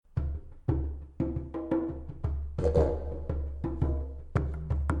Hey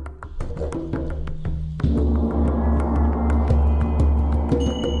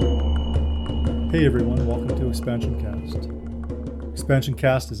everyone, welcome to Expansion Cast. Expansion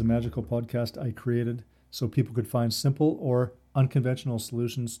Cast is a magical podcast I created so people could find simple or unconventional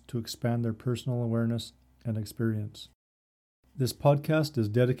solutions to expand their personal awareness and experience. This podcast is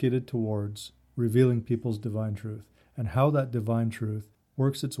dedicated towards revealing people's divine truth and how that divine truth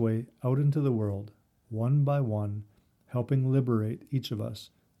works its way out into the world, one by one, helping liberate each of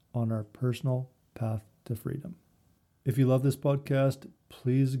us on our personal path to freedom. If you love this podcast,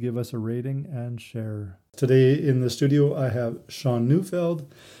 please give us a rating and share. Today in the studio, I have Sean Neufeld.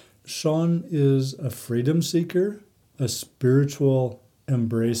 Sean is a freedom seeker, a spiritual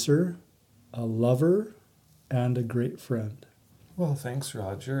embracer, a lover, and a great friend. Well, thanks,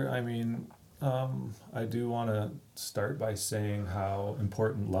 Roger. I do want to start by saying how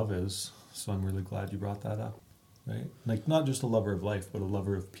important love is. So I'm really glad you brought that up, right? Like, not just a lover of life, but a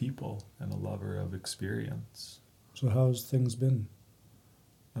lover of people and a lover of experience. So how's things been?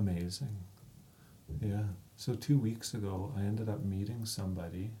 Amazing. Yeah. So 2 weeks ago, I ended up meeting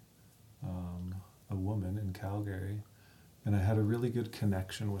somebody, a woman in Calgary, and I had a really good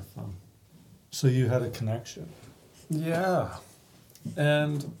connection with them. So you had a connection? Yeah.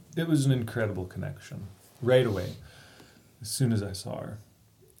 And it was an incredible connection. Right away, as soon as I saw her.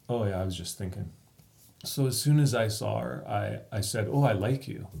 Oh yeah, I was just thinking. So as soon as I saw her, I said, "Oh, I like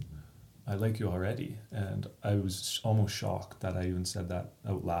you. I like you already." And I was almost shocked that I even said that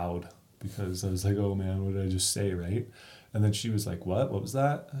out loud, because I was like, oh man, what did I just say, right? And then she was like, what was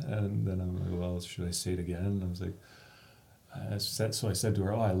that? And then I'm like, well, should I say it again? And I was like, so I said to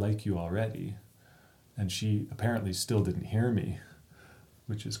her, oh, I like you already. And she apparently still didn't hear me,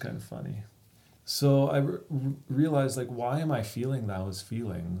 which is kind of funny. So I realized, like, why am I feeling those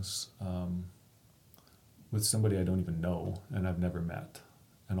feelings with somebody I don't even know and I've never met?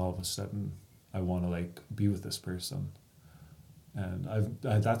 And all of a sudden, I want to, like, be with this person. And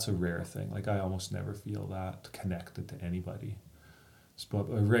that's a rare thing. Like, I almost never feel that connected to anybody. But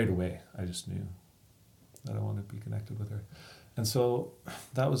right away, I just knew that I wanted to be connected with her. And so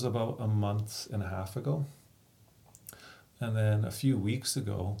that was about a month and a half ago. And then a few weeks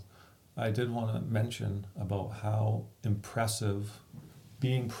ago, I did want to mention about how impressive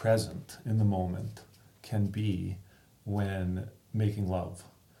being present in the moment can be when making love.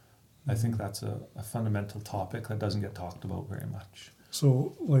 I think that's a fundamental topic that doesn't get talked about very much.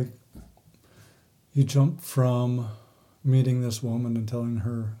 So, like, you jumped from meeting this woman and telling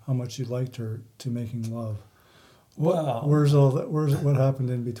her how much you liked her to making love. What happened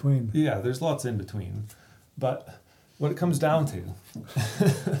in between? Yeah, there's lots in between. But what it comes down to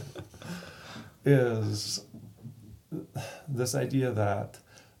is this idea that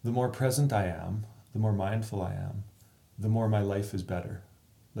the more present I am, the more mindful I am, the more my life is better.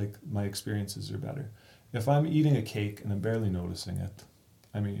 Like, my experiences are better. If I'm eating a cake and I'm barely noticing it,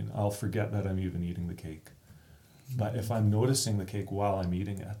 I'll forget that I'm even eating the cake. But if I'm noticing the cake while I'm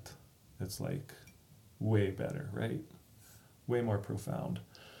eating it, it's like way better, right? Way more profound.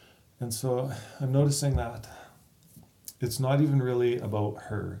 And so I'm noticing that it's not even really about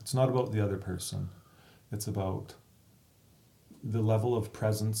her. It's not about the other person. It's about the level of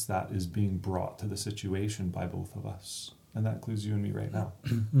presence that is being brought to the situation by both of us. And that includes you and me right now.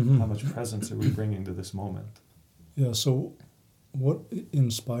 Mm-hmm. How much presence are we bringing to this moment? Yeah, so what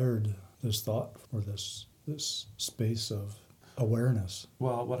inspired this thought for this space of awareness?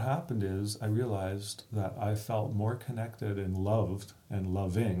 Well, what happened is I realized that I felt more connected and loved and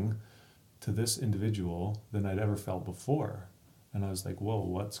loving to this individual than I'd ever felt before. And I was like, whoa,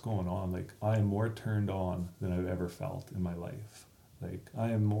 what's going on? Like, I am more turned on than I've ever felt in my life. Like, I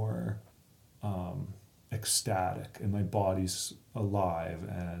am more ecstatic and my body's alive,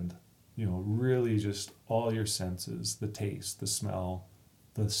 and really just all your senses, the taste, the smell,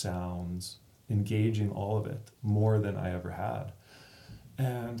 the sounds, engaging all of it more than I ever had.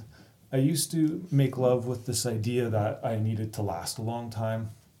 And I used to make love with this idea that I needed to last a long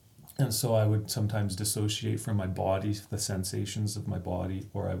time, and so I would sometimes dissociate from my body, the sensations of my body,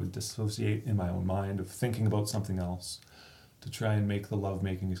 or I would dissociate in my own mind of thinking about something else to try and make the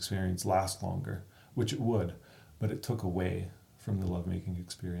lovemaking experience last longer. Which it would, but it took away from the lovemaking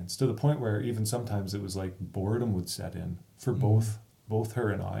experience, to the point where even sometimes it was like boredom would set in for both her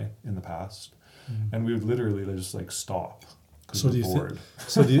and I in the past, and we would literally just like stop because we're bored.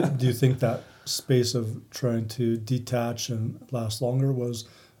 Do you think that space of trying to detach and last longer was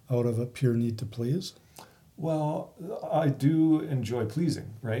out of a pure need to please? Well, I do enjoy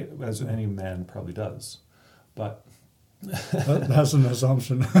pleasing, right? As any man probably does, but That's an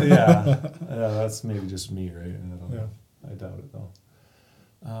assumption. Yeah, that's maybe just me, right? I don't Yeah. know. I doubt it though.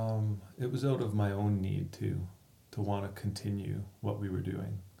 It was out of my own need to want to continue what we were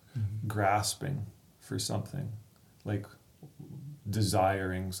doing, grasping for something, like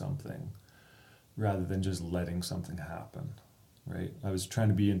desiring something, rather than just letting something happen, right? I was trying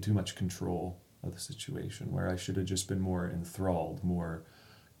to be in too much control of the situation where I should have just been more enthralled, more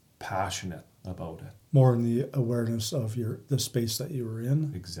passionate about it. More in the awareness of the space that you were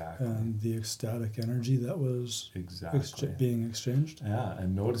in. Exactly. And the ecstatic energy that was Exactly. being exchanged. Yeah,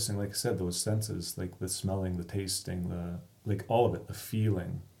 and noticing, like I said, those senses, like the smelling, the tasting, like all of it, the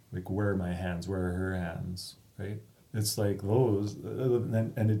feeling, like where are my hands, where are her hands, right? It's like those,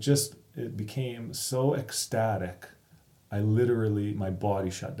 and it became so ecstatic. I literally, my body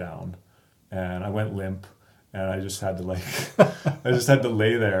shut down, and I went limp, and I just had to I just had to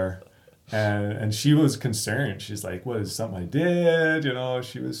lay there. And she was concerned. She's like, what is something I did?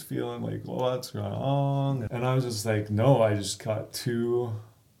 She was feeling like, well, what's going on? And I was just like, no, I just got too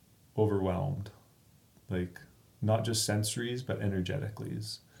overwhelmed. Like, not just sensories, but energetically.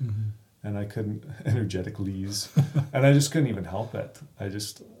 Mm-hmm. And I couldn't, energetically. And I just couldn't even help it. I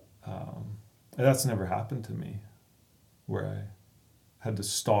just, that's never happened to me, where I had to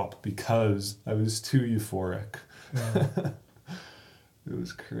stop because I was too euphoric. Yeah. It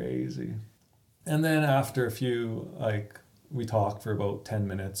was crazy. And then after a few, we talked for about 10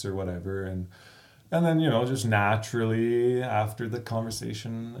 minutes or whatever. And then, just naturally after the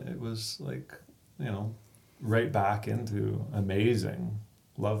conversation, it was right back into amazing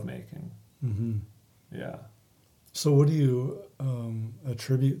lovemaking. Mm-hmm. Yeah. So what do you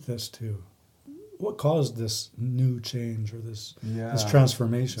attribute this to? What caused this new change or this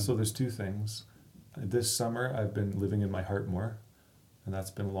transformation? So there's two things. This summer, I've been living in my heart more. And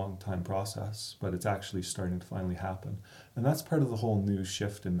that's been a long time process, but it's actually starting to finally happen. And that's part of the whole new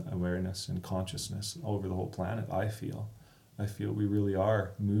shift in awareness and consciousness over the whole planet, I feel. I feel we really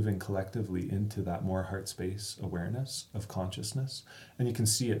are moving collectively into that more heart space awareness of consciousness. And you can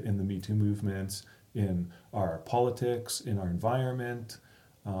see it in the Me Too movements, in our politics, in our environment.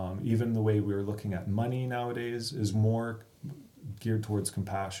 Even the way we're looking at money nowadays is more geared towards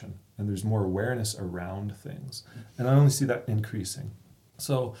compassion. And there's more awareness around things. And I only see that increasing.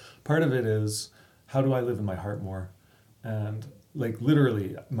 So part of it is, how do I live in my heart more? And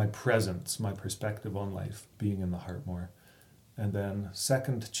literally my presence, my perspective on life, being in the heart more. And then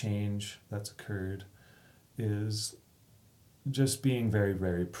second change that's occurred is just being very,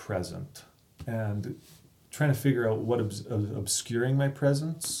 very present and trying to figure out what obscuring my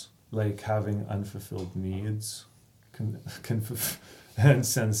presence, like having unfulfilled needs, and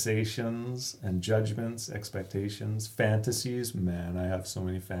sensations and judgments, expectations, fantasies. Man, I have so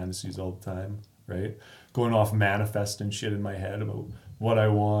many fantasies all the time, right? Going off manifesting shit in my head about what I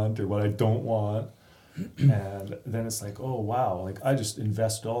want or what I don't want. And then it's like, oh, wow, I just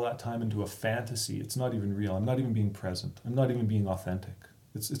invested all that time into a fantasy. It's not even real. I'm not even being present. I'm not even being authentic.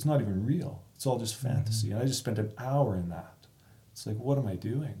 It's not even real. It's all just fantasy. Mm-hmm. And I just spent an hour in that. It's like, what am I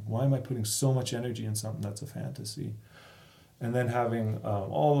doing? Why am I putting so much energy in something that's a fantasy? And then having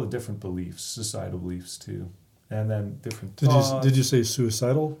all the different beliefs, societal beliefs too. And then different thoughts. Did you say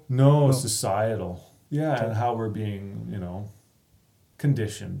suicidal? No, societal. Yeah, okay. And how we're being,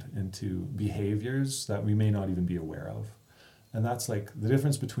 conditioned into behaviors that we may not even be aware of. And that's the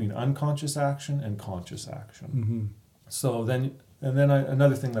difference between unconscious action and conscious action. Mm-hmm. So then,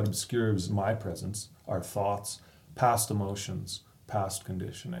 another thing that obscures my presence are thoughts, past emotions, past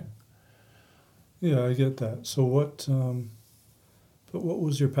conditioning. Yeah, I get that. So but what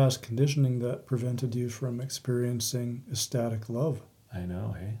was your past conditioning that prevented you from experiencing ecstatic love? I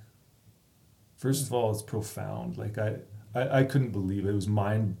know, eh? First of all, it's profound. I couldn't believe it. It was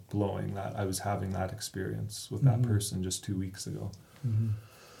mind-blowing that I was having that experience with that person just 2 weeks ago. Mm-hmm.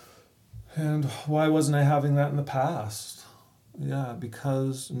 And why wasn't I having that in the past? Yeah,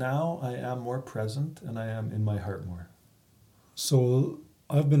 because now I am more present and I am in my heart more. So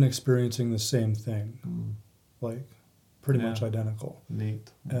I've been experiencing the same thing, pretty much identical.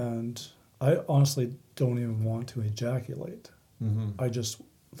 Neat. And I honestly don't even want to ejaculate. Mm-hmm. I just,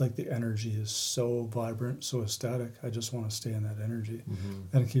 the energy is so vibrant, so ecstatic. I just want to stay in that energy.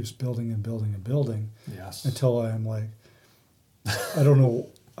 Mm-hmm. And it keeps building and building and building. Yes. Until I am I don't know,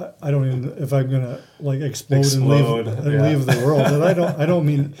 I don't even, if I'm going to explode and leave the world. And I don't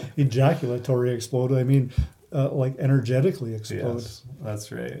mean ejaculatory explode. I mean, energetically explode. Yes,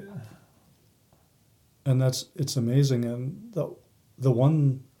 that's right. And it's amazing. And the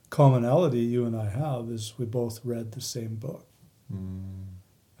one commonality you and I have is we both read the same book.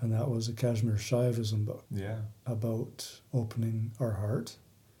 And that was a Kashmir Shaivism book Yeah. about opening our heart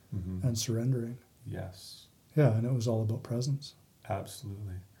and surrendering. Yes. Yeah, and it was all about presence.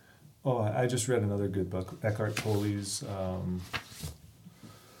 Absolutely. Oh, I just read another good book, Eckhart Tolle's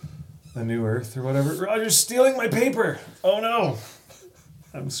A New Earth or whatever. Roger's stealing my paper. Oh no,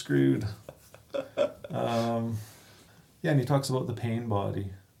 I'm screwed. Yeah, and he talks about the pain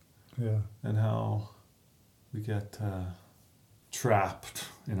body Yeah. and how we get trapped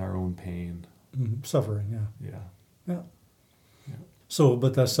in our own pain. Suffering, yeah. Yeah. Yeah. Yeah. So,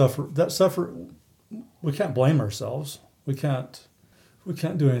 but that suffer, we can't blame ourselves. We can't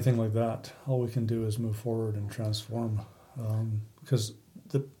do anything like that. All we can do is move forward and transform. Because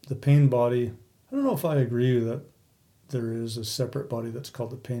the pain body, I don't know if I agree that there is a separate body that's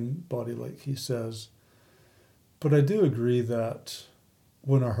called the pain body, like he says. But I do agree that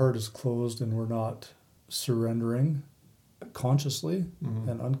when our heart is closed and we're not surrendering consciously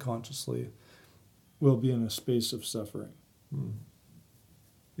and unconsciously, we'll be in a space of suffering.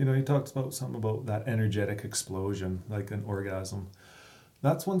 You know, he talks about something about that energetic explosion, like an orgasm.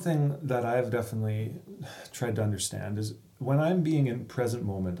 That's one thing that I've definitely tried to understand is when I'm being in present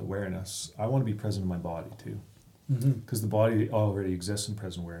moment awareness, I want to be present in my body too. Because the body already exists in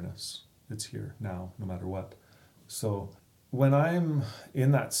present awareness. It's here now, no matter what. So when I'm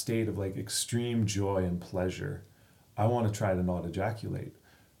in that state of like extreme joy and pleasure, I want to try to not ejaculate.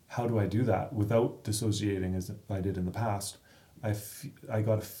 How do I do that without dissociating as I did in the past? I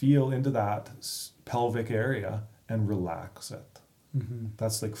got to feel into that pelvic area and relax it.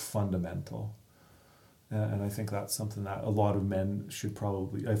 That's like fundamental. And I think that's something that a lot of men should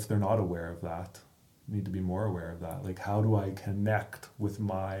probably, if they're not aware of that, need to be more aware of that. Like, how do I connect with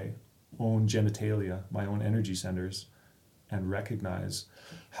my own genitalia, my own energy centers, and recognize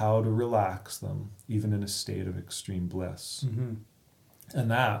how to relax them, even in a state of extreme bliss? And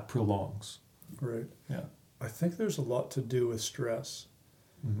that prolongs. Right. Yeah. I think there's a lot to do with stress.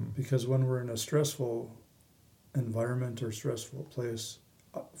 Because when we're in a stressful environment or stressful place,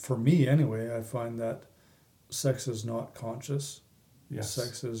 for me anyway, I find that sex is not conscious. Yes.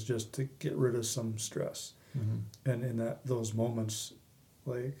 Sex is just to get rid of some stress. And in those moments,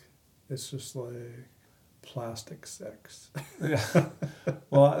 like, it's just like plastic sex. Yeah.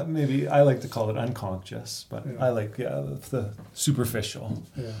 Well, maybe I like to call it unconscious, but Yeah. I like, the superficial.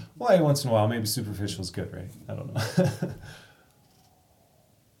 Yeah. Well, once in a while, maybe superficial is good, right? I don't know.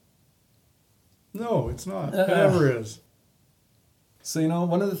 No, it's not. It never is. So,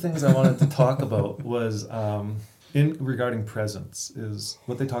 one of the things I wanted to talk about was regarding presence is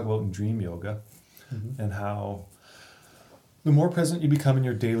what they talk about in dream yoga and how the more present you become in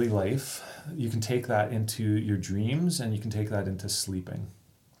your daily life, you can take that into your dreams and you can take that into sleeping.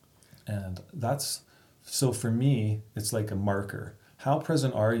 And so for me, it's like a marker. How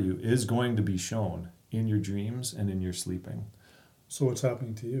present are you is going to be shown in your dreams and in your sleeping. So what's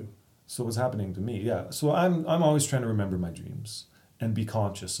happening to you? So what's happening to me? Yeah. So I'm always trying to remember my dreams and be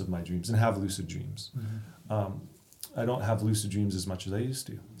conscious of my dreams and have lucid dreams. I don't have lucid dreams as much as I used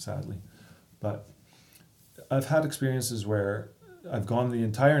to, sadly. But I've had experiences where I've gone the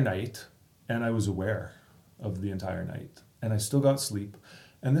entire night and I was aware of the entire night and I still got sleep.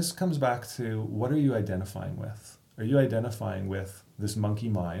 And this comes back to, what are you identifying with? Are you identifying with this monkey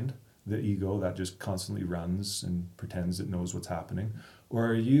mind, the ego that just constantly runs and pretends it knows what's happening? Or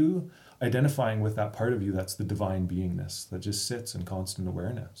are you identifying with that part of you that's the divine beingness that just sits in constant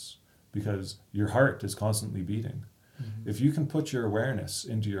awareness? Because your heart is constantly beating. If you can put your awareness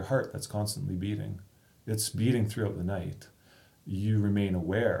into your heart that's constantly beating, it's beating throughout the night. You remain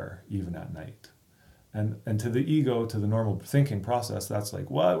aware even at night. And to the ego, to the normal thinking process, that's like,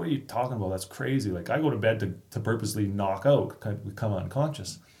 what are you talking about? That's crazy. Like, I go to bed to purposely knock out, become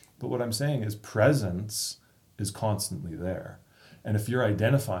unconscious. But what I'm saying is presence is constantly there. And if you're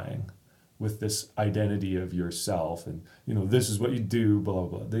identifying with this identity of yourself and, this is what you do, blah,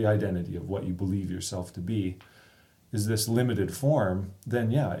 blah, blah, the identity of what you believe yourself to be is this limited form, then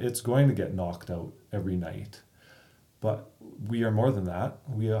yeah, it's going to get knocked out every night. But we are more than that.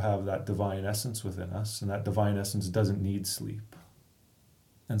 We have that divine essence within us, and that divine essence doesn't need sleep.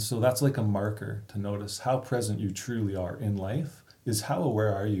 And so that's like a marker to notice how present you truly are in life, is how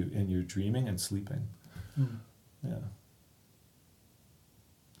aware are you in your dreaming and sleeping. Yeah.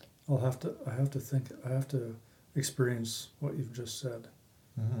 I have to experience what you've just said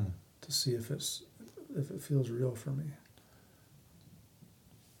to see if it feels real for me.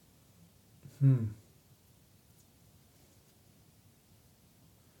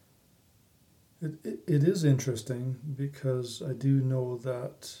 It is interesting because I do know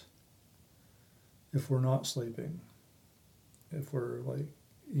that if we're not sleeping, if we're like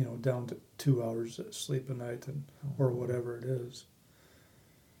down to 2 hours of sleep a night or whatever it is.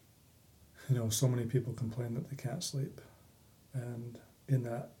 So many people complain that they can't sleep. And in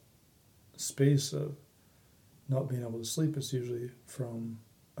that space of not being able to sleep, it's usually from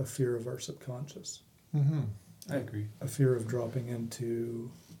a fear of our subconscious. Mm-hmm. I agree. A fear of dropping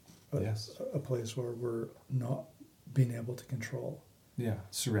into Yes. a place where we're not being able to control. Yeah,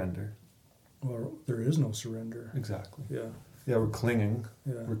 surrender. Or there is no surrender. Exactly. Yeah. Yeah, we're clinging.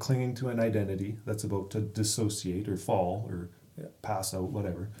 Yeah. We're clinging to an identity that's about to dissociate or fall or pass out,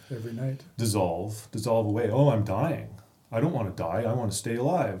 whatever. Every night. Dissolve away. Oh, I'm dying. I don't want to die. I want to stay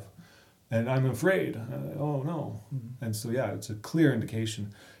alive. And I'm afraid. Oh, no. Mm-hmm. And so, yeah, it's a clear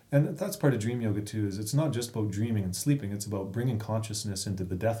indication. And that's part of dream yoga, too, is it's not just about dreaming and sleeping. It's about bringing consciousness into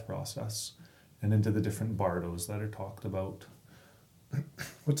the death process and into the different bardos that are talked about.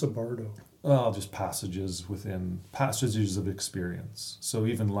 What's a bardo? Well, just passages of experience. So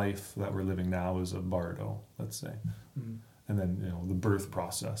even life that we're living now is a bardo, let's say. Mm. And then, the birth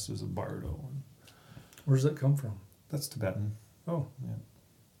process is a bardo. Where does that come from? That's Tibetan. Oh.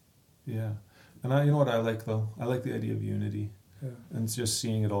 Yeah. And you know what I like, though? I like the idea of unity. Yeah. And it's just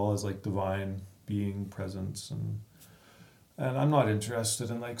seeing it all as like divine being presence. And I'm not interested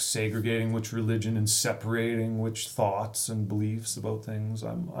in like segregating which religion and separating which thoughts and beliefs about things.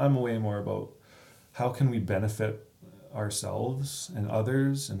 I'm way more about how can we benefit ourselves and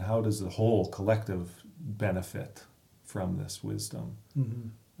others, and how does the whole collective benefit from this wisdom. Mm-hmm.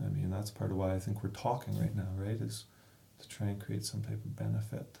 I mean, that's part of why I think we're talking right now, right? Is to try and create some type of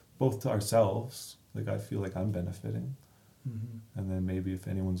benefit, both to ourselves, like I feel like I'm benefiting, Mm-hmm. and then maybe if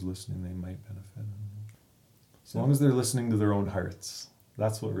anyone's listening, they might benefit. As long as they're listening to their own hearts,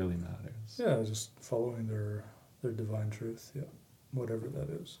 that's what really matters. Yeah, just following their divine truth, yeah, whatever that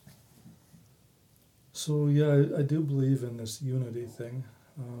is. So yeah, I do believe in this unity thing,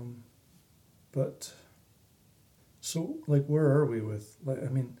 but so like where are we with,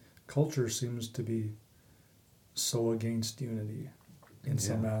 culture seems to be so against unity in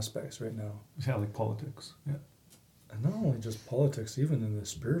some aspects right now. Yeah, like politics. Yeah. And not only just politics, even in the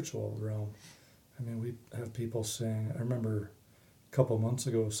spiritual realm. I mean, we have people saying, I remember a couple of months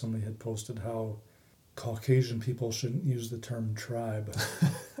ago somebody had posted how Caucasian people shouldn't use the term tribe.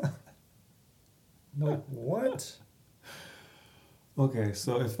 Like, what? Okay,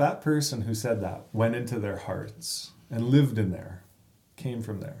 so if that person who said that went into their hearts and lived in there, came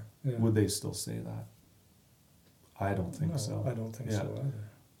from there, would they still say that? I don't think so. I don't think so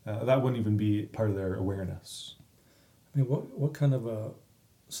either. That wouldn't even be part of their awareness. I mean, what kind of a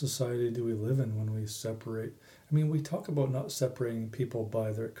society do we live in when we separate? I mean, we talk about not separating people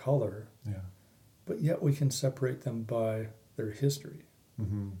by their color, but yet we can separate them by their history.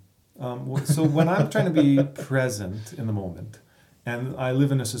 Mm-hmm. So when I'm trying to be present in the moment, and I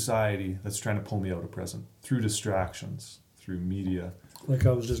live in a society that's trying to pull me out of present through distractions, through media, like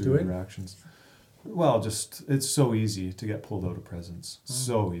I was just doing interactions. Well, just it's so easy to get pulled out of presence.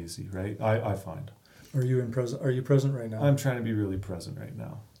 So easy, right? I find. Are you present right now? I'm trying to be really present right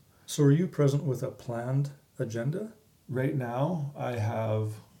now. So are you present with a planned agenda? Right now, I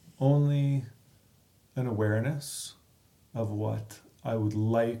have only an awareness of what I would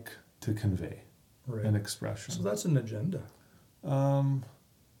like to convey, an expression. So that's an agenda.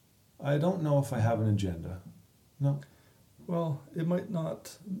 I don't know if I have an agenda. No. Well, it might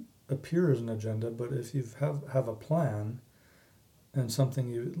not appear as an agenda, but if you have a plan and something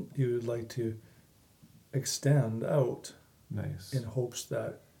you would like to extend out, nice, in hopes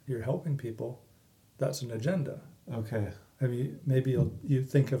that you're helping people, that's an agenda. Okay. I mean, maybe you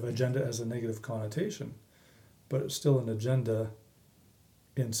think of agenda as a negative connotation, but it's still an agenda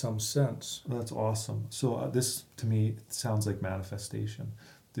in some sense. Well, that's awesome. So this, to me, sounds like manifestation.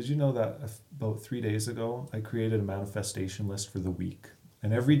 Did you know that about 3 days ago, I created a manifestation list for the week?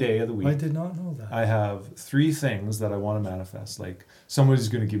 And every day of the week, I did not know that. I have 3 things that I want to manifest. Like somebody's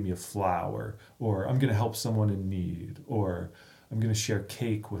going to give me a flower, or I'm going to help someone in need, or I'm going to share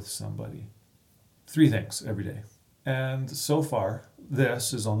cake with somebody. 3 things every day. And so far,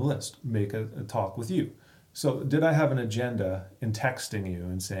 this is on the list. Make a talk with you. So did I have an agenda in texting you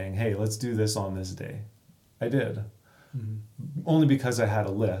and saying, hey, let's do this on this day? I did. Mm-hmm. Only because I had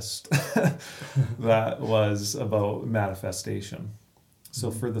a list that was about manifestation. So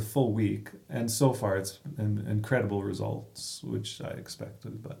for the full week, and so far it's been incredible results, which I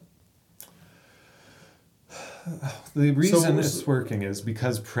expected, but the reason it's working is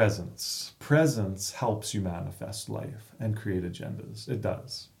because presence helps you manifest life and create agendas. It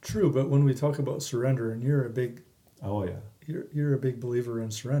does. True, but when we talk about surrender, and you're a big you're a big believer in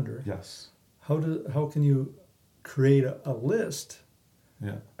surrender. Yes. How can you create a list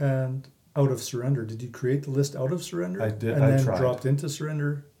Yeah. and out of surrender. Did you create the list out of surrender? I did. And I then tried. dropped into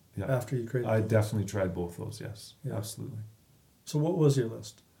surrender Yeah. after you created I the list? definitely tried both those. Yes. Yeah. Absolutely. So what was your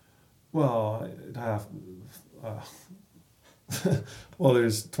list? Well, I have. Well,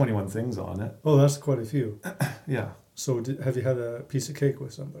 there's 21 things on it. Oh, that's quite a few. Yeah. So have you had a piece of cake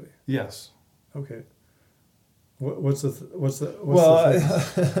with somebody? Yes. Okay. What's the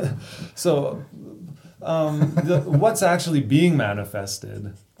so what's actually being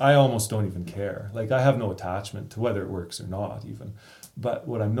manifested, I almost don't even care. Like, I have no attachment to whether it works or not even. But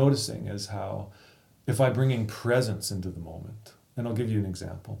what I'm noticing is how if I bring presence into the moment, and I'll give you an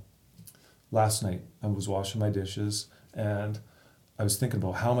example. Last night I was washing my dishes and I was thinking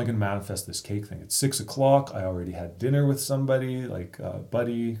about how am I going to manifest this cake thing. It's 6:00. I already had dinner with somebody like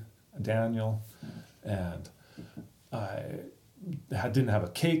Buddy, Daniel, and I didn't have a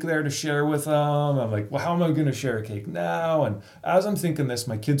cake there to share with them. I'm like, well, how am I going to share a cake now? And as I'm thinking this,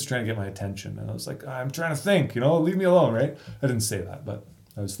 my kid's trying to get my attention. And I was like, I'm trying to think, leave me alone, right? I didn't say that, but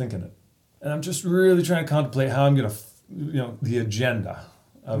I was thinking it. And I'm just really trying to contemplate how I'm going to, the agenda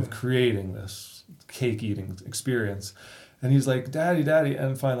of creating this cake eating experience. And he's like, Daddy.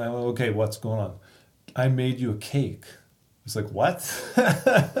 And finally, I'm like, okay, what's going on? I made you a cake. It's like, what?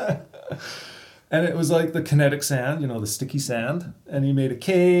 And it was like the kinetic sand, the sticky sand. And he made a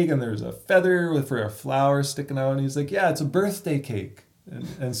cake and there's a feather for a flower sticking out. And he's like, yeah, it's a birthday cake.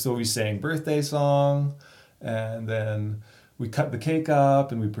 And so we sang birthday song. And then we cut the cake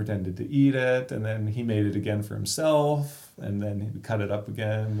up and we pretended to eat it. And then he made it again for himself. And then we cut it up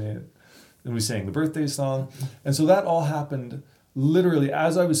again. And we sang the birthday song. And so that all happened literally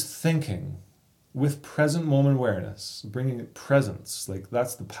as I was thinking with present moment awareness, bringing presence. Like,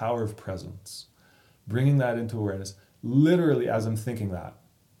 that's the power of presence. Bringing that into awareness, literally as I'm thinking that,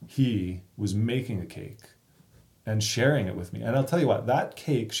 he was making a cake and sharing it with me. And I'll tell you what,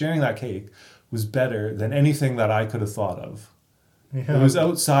 sharing that cake was better than anything that I could have thought of. Yeah. It was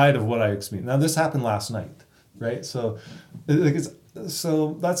outside of what I experienced. Now, this happened last night, right? So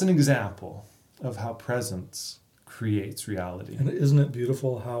that's an example of how presence creates reality. And isn't it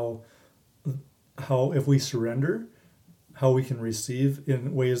beautiful how if we surrender, how we can receive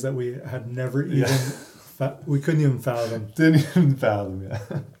in ways that we had never even, we couldn't even fathom. Didn't even fathom,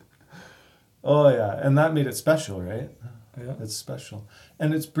 yeah. Oh, yeah. And that made it special, right? Yeah. It's special.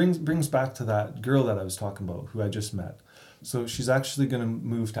 And it brings back to that girl that I was talking about, who I just met. So she's actually going to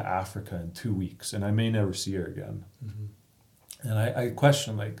move to Africa in 2 weeks, and I may never see her again. Mm-hmm. And I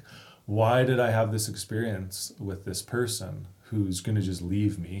question, like, why did I have this experience with this person who's going to just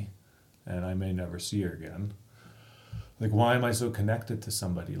leave me and I may never see her again? Like, why am I so connected to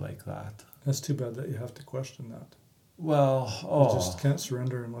somebody like that? That's too bad that you have to question that. Well, You just can't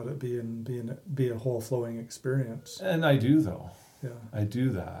surrender and let it be a whole flowing experience. And I do, though. Yeah. I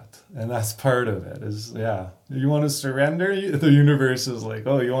do that. And that's part of it is, you want to surrender? The universe is like,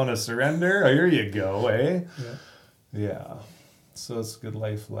 oh, you want to surrender? Oh, here you go, eh? Yeah. So it's a good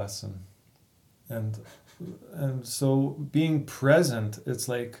life lesson. And so being present, it's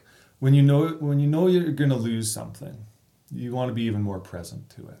like when you know you're going to lose something, you want to be even more present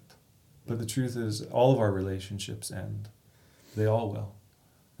to it. But the truth is, all of our relationships end. They all will.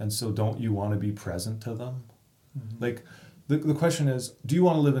 And so don't you want to be present to them? Mm-hmm. Like, the question is, do you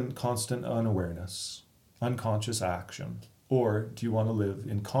want to live in constant unawareness, unconscious action? Or do you want to live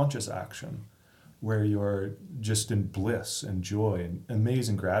in conscious action, where you're just in bliss and joy and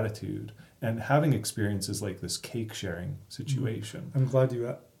amazing gratitude and having experiences like this cake sharing situation? I'm glad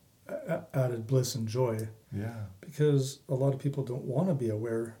you added bliss and joy. Yeah. Because a lot of people don't want to be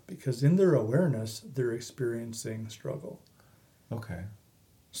aware, because in their awareness, they're experiencing struggle. Okay.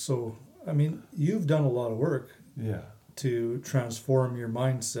 So, I mean, you've done a lot of work. Yeah. To transform your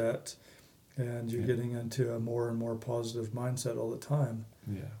mindset, and you're getting into a more and more positive mindset all the time.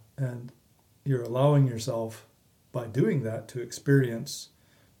 Yeah. And you're allowing yourself, by doing that, to experience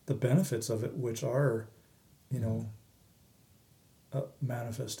the benefits of it, which are, a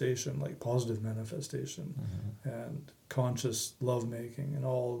manifestation, like positive manifestation, and conscious lovemaking, and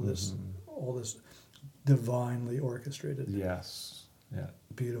all this divinely orchestrated. Yes. Yeah.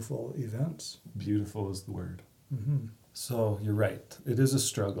 Beautiful events. Beautiful is the word. Mm-hmm. So you're right. It is a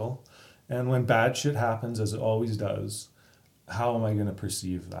struggle. And when bad shit happens, as it always does, how am I going to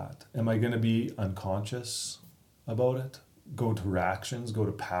perceive that? Am I going to be unconscious about it? Go to reactions, go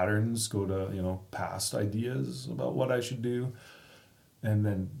to patterns, go to, past ideas about what I should do, and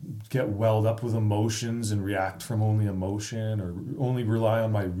then get welled up with emotions and react from only emotion, or only rely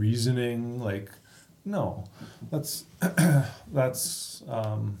on my reasoning? Like, no. That's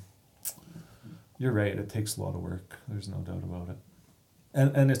you're right. It takes a lot of work. There's no doubt about it.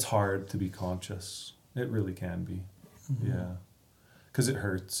 And it's hard to be conscious. It really can be. Mm-hmm. Yeah. Because it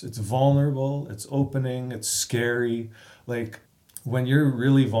hurts. It's vulnerable. It's opening. It's scary. Like when you're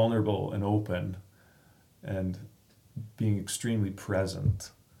really vulnerable and open and being extremely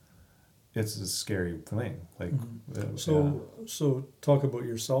present, it's a scary thing. Like, So talk about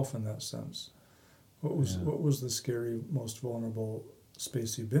yourself in that sense. What was the scary, most vulnerable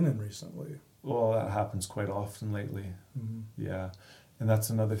space you've been in recently? Well, that happens quite often lately. Mm-hmm. Yeah. And that's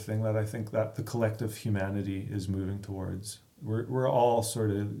another thing that I think that the collective humanity is moving towards. We're all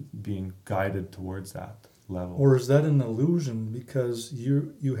sort of being guided towards that level. Or is that an illusion because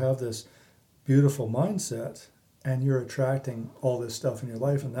you have this beautiful mindset and you're attracting all this stuff in your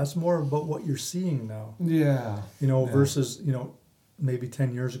life, and that's more about what you're seeing now. Yeah. Versus, maybe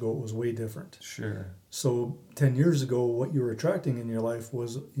 10 years ago it was way different. Sure. So 10 years ago what you were attracting in your life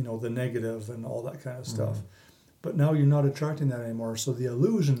was, the negative and all that kind of stuff. But now you're not attracting that anymore. So the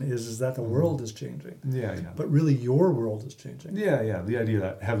illusion is that the world is changing. Yeah. But really your world is changing. Yeah. The idea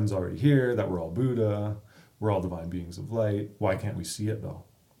that heaven's already here, that we're all Buddha, we're all divine beings of light. Why can't we see it though?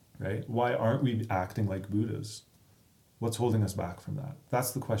 Right? Why aren't we acting like Buddhas? What's holding us back from that?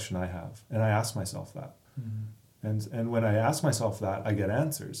 That's the question I have. And I ask myself that. Mm-hmm. And when I ask myself that, I get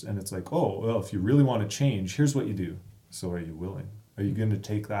answers. And it's like, oh, well, if you really want to change, here's what you do. So are you willing? Are you going to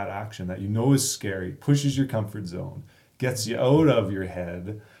take that action that you know is scary, pushes your comfort zone, gets you out of your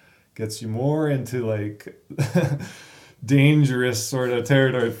head, gets you more into like dangerous sort of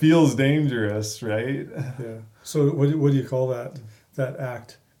territory? It feels dangerous, right? Yeah. So what do you call that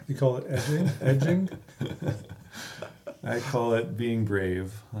act? You call it edging? Edging? I call it being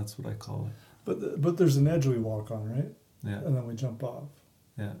brave. That's what I call it. But there's an edge we walk on, right? Yeah. And then we jump off.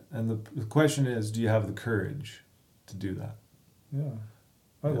 Yeah. And the question is, do you have the courage to do that? Yeah.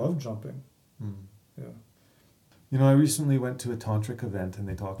 I love jumping. Yeah. I recently went to a tantric event and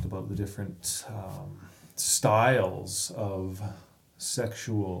they talked about the different styles of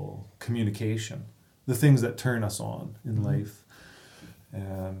sexual communication, the things that turn us on in life.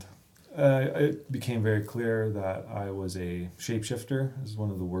 And it became very clear that I was a shapeshifter, is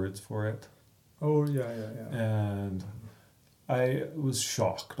one of the words for it. Oh, yeah. And I was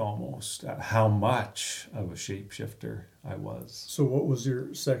shocked almost at how much of a shapeshifter I was. So what was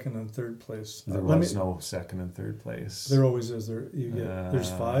your second and third place? There was no second and third place. There always is.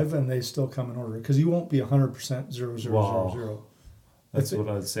 There's 5 and they still come in order because you won't be 100% 0, 0, 0, 0. That's what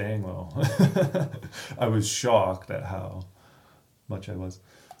I was saying though. I was shocked at how much I was.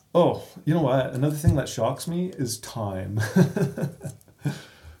 Oh, you know what? Another thing that shocks me is time.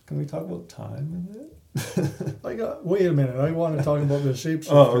 Can we talk about time a bit? Wait a minute. I want to talk about the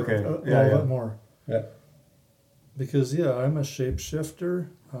shapeshifter. Oh, okay. A little bit more. Yeah. Because, I'm a shapeshifter,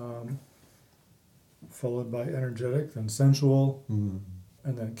 followed by energetic, then sensual, and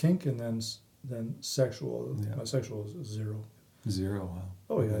then kink, and then sexual. Yeah. My sexual is 0. 0, wow.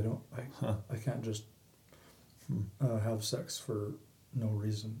 Oh, yeah, I can't just have sex for no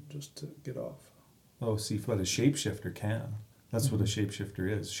reason, just to get off. Oh, see, but a shapeshifter can. That's what a shapeshifter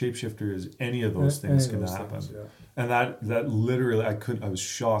is. Shapeshifter is any of those things can happen. Things, yeah. And that literally, I was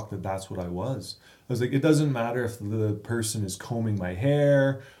shocked that that's what I was. I was like, it doesn't matter if the person is combing my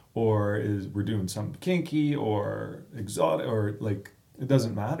hair or we're doing something kinky or exotic or like, it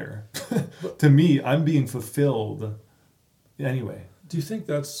doesn't matter. To me, I'm being fulfilled anyway. Do you think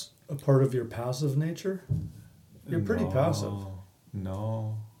that's a part of your passive nature? You're pretty passive.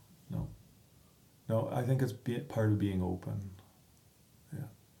 No, I think it's part of being open. Yeah.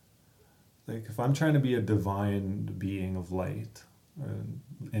 Like if I'm trying to be a divine being of light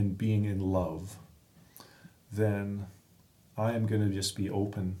and being in love, then I am going to just be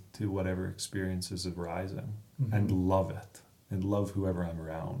open to whatever experience is arising and love it and love whoever I'm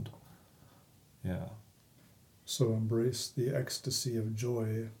around. Yeah. So embrace the ecstasy of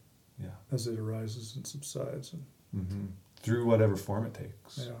joy Yeah. as it arises and subsides. And through whatever form it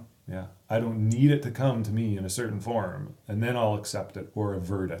takes. yeah. Yeah. I don't need it to come to me in a certain form and then I'll accept it or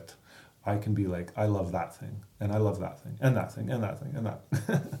avert it. I can be like, I love that thing and I love that thing and that thing and that thing and that.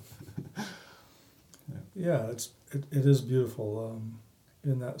 Yeah, it is beautiful.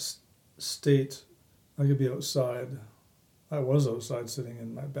 In that state, I could be outside. I was outside sitting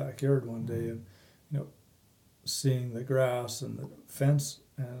in my backyard one day and, seeing the grass and the fence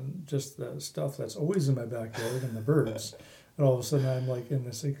and just the stuff that's always in my backyard and the birds. And all of a sudden I'm like in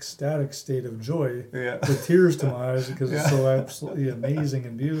this ecstatic state of joy with tears to my eyes because it's so absolutely amazing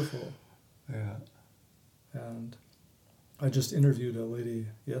and beautiful. Yeah. And I just interviewed a lady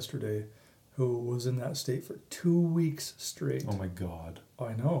yesterday who was in that state for 2 weeks straight. Oh my God.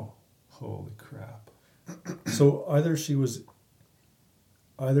 I know. Holy crap. So either she was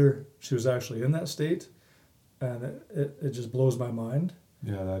either she was actually in that state and it just blows my mind,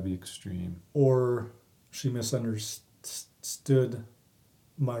 Yeah, that'd be extreme. or she misunderstood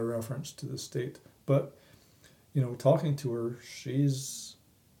my reference to the state. But, talking to her, she's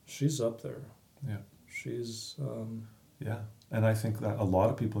up there. Yeah. She's, Yeah. And I think that a lot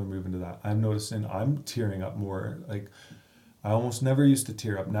of people are moving to that. I'm noticing I'm tearing up more. Like, I almost never used to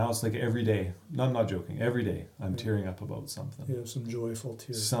tear up. Now it's like every day. No, I'm not joking. Every day I'm tearing up about something. you have some joyful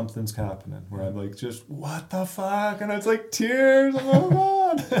tears. Something's happening where I'm like, just, what the fuck? And it's like tears. Oh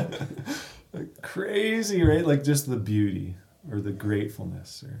my God. Like crazy, right? Like just the beauty or the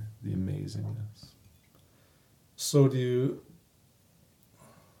gratefulness or the amazingness. So do you...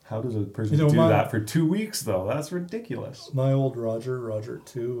 How does a person do that for 2 weeks, though? That's ridiculous. My old Roger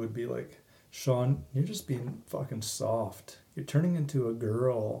 2 would be like, Sean, you're just being fucking soft. You're turning into a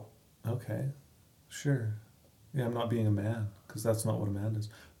girl. Okay, sure. Yeah, I'm not being a man, because that's not what a man is.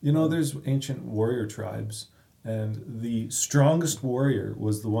 There's ancient warrior tribes, and the strongest warrior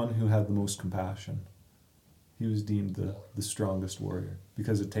was the one who had the most compassion. He was deemed the strongest warrior,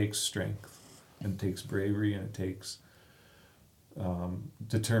 because it takes strength, and it takes bravery, and it takes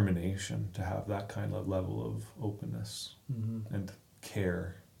determination to have that kind of level of openness and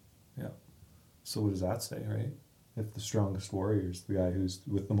care. Yeah. So what does that say, right? If the strongest warrior is the guy who's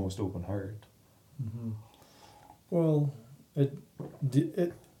with the most open heart. Mm-hmm. Well, it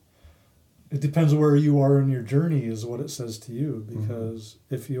depends where you are in your journey is what it says to you, because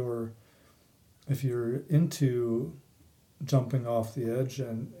if you're into jumping off the edge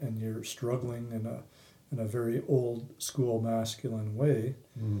and you're struggling in a very old school masculine way,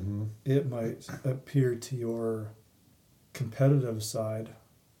 it might appear to your competitive side,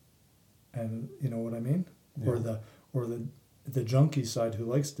 and you know what I mean? Yeah. Or the junkie side who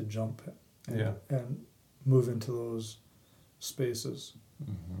likes to jump and move into those spaces.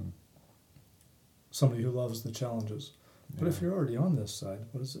 Somebody who loves the challenges. But if you're already on this side,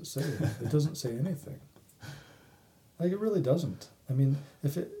 what does it say? It doesn't say anything. Like, it really doesn't. I mean,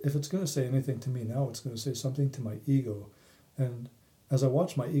 if it's going to say anything to me now, it's going to say something to my ego. And as I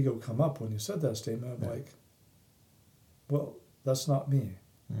watch my ego come up when you said that statement, I'm like, well, that's not me.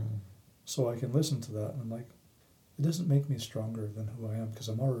 So I can listen to that, and I'm like, it doesn't make me stronger than who I am, because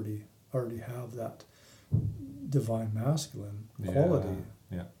I'm already have that divine masculine quality.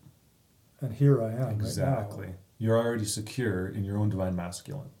 Yeah. And here I am exactly. right now. You're already secure in your own divine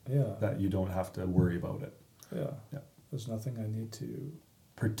masculine. Yeah. That you don't have to worry about it. Yeah. There's nothing I need to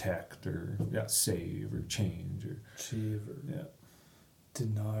protect or save or change or achieve or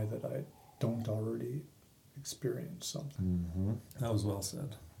deny that I don't already experience something. That was well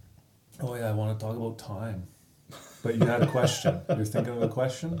said. Oh yeah, I want to talk about time. But you had a question. You're thinking of a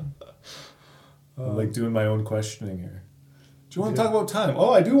question? I'm like doing my own questioning here. Do you want to talk about time?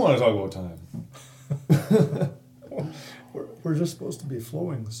 Oh, I do want to talk about time. We're just supposed to be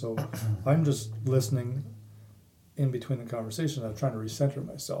flowing, so I'm just listening in between the conversation. I'm trying to recenter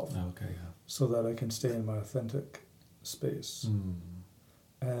myself so that I can stay in my authentic space.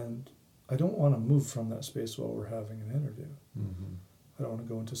 And I don't want to move from that space while we're having an interview. I don't want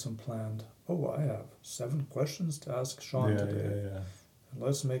to go into some planned, I have 7 questions to ask Sean today. And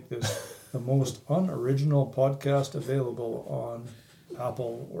let's make this the most unoriginal podcast available on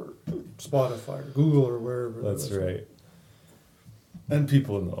Apple or Spotify or Google or wherever. That's right. And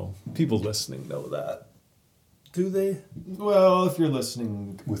people listening know that. Do they? Well, if you're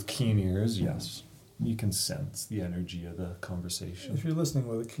listening with keen ears, yes. You can sense the energy of the conversation. If you're listening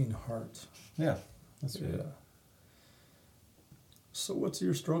with a keen heart. Yeah, that's right. Yeah. So what's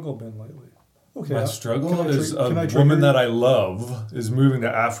your struggle been lately? Okay. My struggle is a woman that I love is moving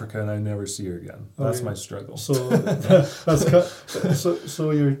to Africa and I never see her again. That's my struggle. So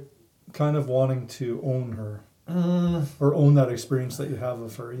so you're kind of wanting to own her. Or own that experience that you have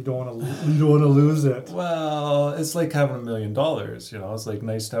of her. You don't want to lose it. Well, it's like having $1 million. It's like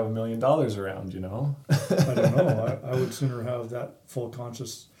nice to have $1 million around. I don't know. I would sooner have that full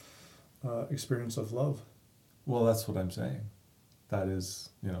conscious experience of love. Well, that's what I'm saying. That is,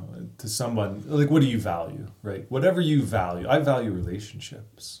 to someone, like, what do you value, right? Whatever you value. I value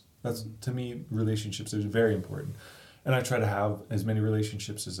relationships. That's, to me, relationships are very important. And I try to have as many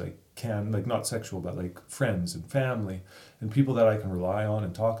relationships as I can, like not sexual, but like friends and family and people that I can rely on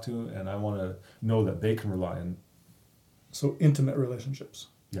and talk to. And I want to know that they can rely on. So intimate relationships.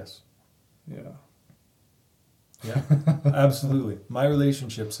 Yes. Yeah. Yeah, absolutely. My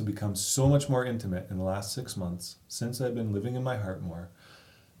relationships have become so much more intimate in the last 6 months since I've been living in my heart more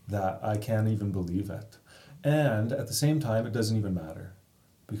that I can't even believe it. And at the same time, it doesn't even matter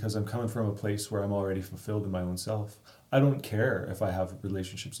because I'm coming from a place where I'm already fulfilled in my own self. I don't care if I have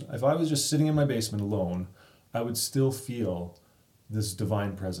relationships. If I was just sitting in my basement alone, I would still feel this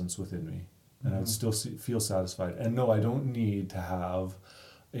divine presence within me, and I would still feel satisfied. And no, I don't need to have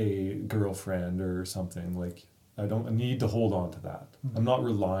a girlfriend or something. Like, I don't need to hold on to that. I'm not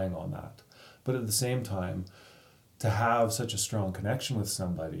relying on that. But at the same time, to have such a strong connection with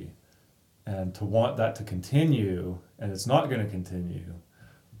somebody and to want that to continue, and it's not going to continue,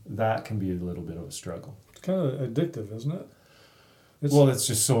 that can be a little bit of a struggle. It's kind of addictive, isn't it? It's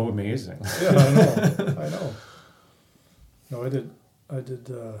just so amazing. Yeah, I know. No,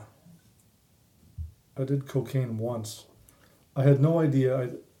 I did cocaine once. I had no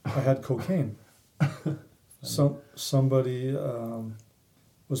idea I had cocaine. Somebody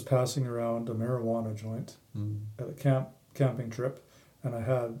was passing around a marijuana joint at a camping trip, and I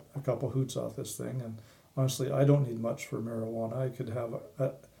had a couple hoots off this thing. And honestly, I don't need much for marijuana. I could have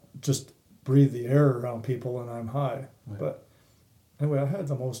just breathe the air around people and I'm high. Right. But anyway, I had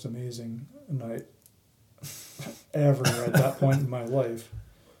the most amazing night ever at that point in my life.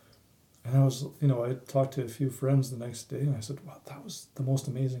 And I was, I talked to a few friends the next day, and I said, wow, that was the most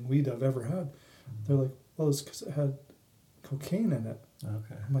amazing weed I've ever had. They're like, well, it's because it had cocaine in it.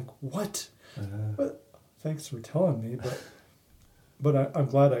 Okay. I'm like, what? But thanks for telling me. But I'm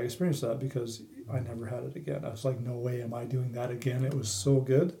glad I experienced that, because I never had it again. I was like, no way am I doing that again. It was so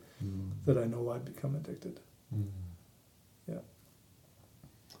good that I know I'd become addicted. Yeah.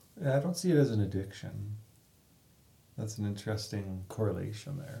 I don't see it as an addiction. That's an interesting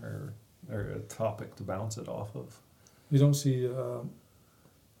correlation there, or a topic to bounce it off of. You don't see...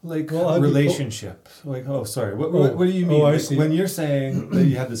 relationship. What do you mean? I see. When you're saying that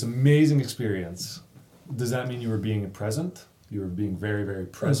you had this amazing experience, does that mean you were being present? You were being very, very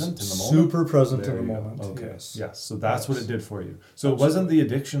present in the moment? Super present in the moment. Okay. Yes. Yes. So that's what it did for you. So It wasn't the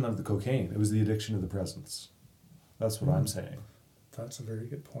addiction of the cocaine. It was the addiction of the presence. That's what I'm saying. That's a very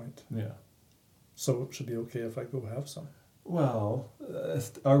good point. Yeah. So it should be okay if I go have some. Well,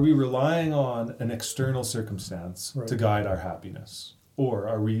 are we relying on an external circumstance to guide our happiness? Or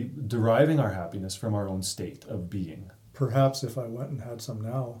are we deriving our happiness from our own state of being? Perhaps if I went and had some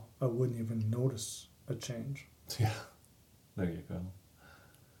now, I wouldn't even notice a change. Yeah, there you go.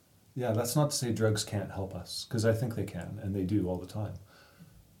 Yeah, that's not to say drugs can't help us, because I think they can, and they do all the time.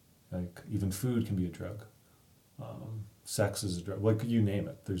 Like, even food can be a drug. Sex is a drug. Like, you name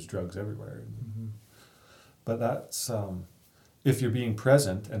it, there's drugs everywhere. But that's, if you're being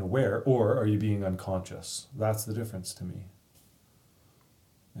present and aware, or are you being unconscious? That's the difference to me.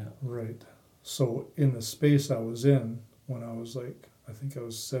 Yeah. Right. So in the space I was in when I was I think I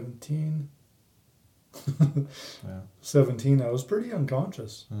was 17. 17, I was pretty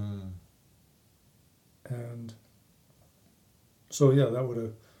unconscious. And so, yeah, that would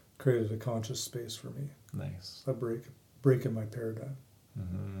have created a conscious space for me. Nice. A break in my paradigm.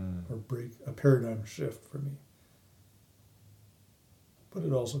 Or a paradigm shift for me. But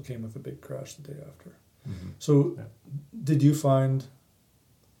it also came with a big crash the day after. So did you find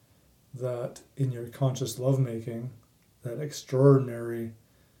that in your conscious lovemaking, that extraordinary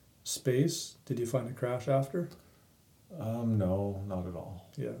space, did you find a crash after? No, not at all.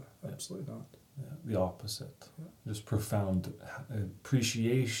 Yeah, absolutely not. Yeah, the opposite. Just profound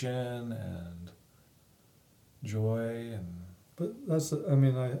appreciation and joy. But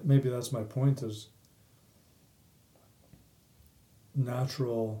maybe that's my point, is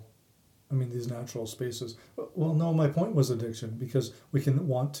these natural spaces. Well, no, my point was addiction, because we can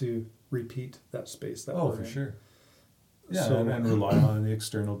want to repeat that space that we're in. Sure. Yeah, so, and rely on the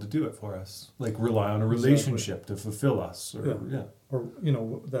external to do it for us. Like, rely on a relationship to fulfill us. Or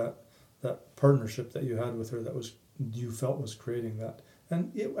that partnership that you had with her you felt was creating that.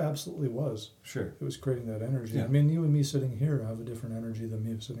 And it absolutely was. Sure. It was creating that energy. Yeah. I mean, you and me sitting here have a different energy than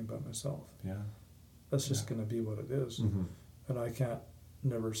me sitting by myself. Yeah. That's just going to be what it is. And I can't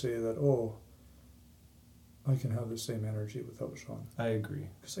never say that, I can have the same energy without Sean. I agree.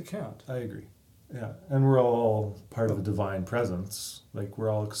 Because I can't. I agree. Yeah. And we're all part of a divine presence. Like, we're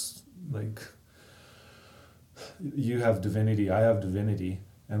all, you have divinity, I have divinity.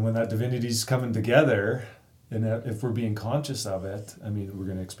 And when that divinity's coming together, and if we're being conscious of it, we're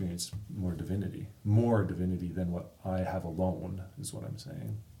going to experience more divinity than what I have alone, is what I'm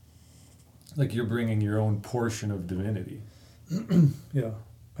saying. Like, you're bringing your own portion of divinity. Yeah.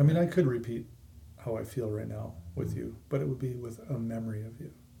 I could repeat how I feel right now with you, but it would be with a memory of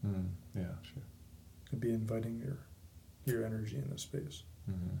you. Yeah, sure. It'd be inviting your energy in the space.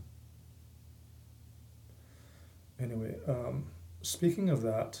 Anyway, speaking of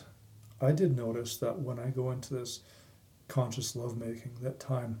that, I did notice that when I go into this conscious lovemaking that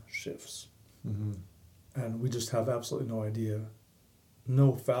time shifts. Mm-hmm. And we just have absolutely no idea,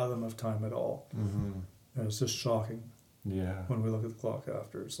 no fathom of time at all. Mm-hmm. And it's just shocking Yeah. when we look at the clock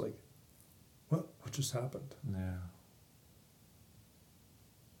after. It's like, what just happened? Yeah.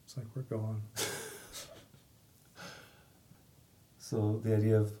 It's like we're gone. So the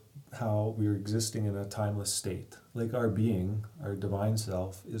idea of how we're existing in a timeless state, like our being, our divine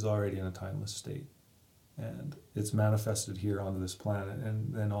self, is already in a timeless state. And it's manifested here onto this planet,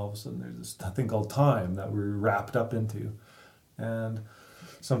 and then all of a sudden there's this thing called time that we're wrapped up into. And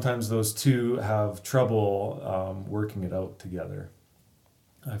sometimes those two have trouble working it out together,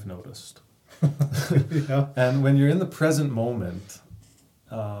 I've noticed. Yeah. And when you're in the present moment,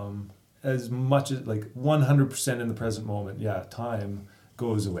 as much as like 100% in the present moment, yeah, time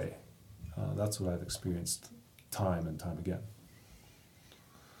goes away. That's what I've experienced time and time again.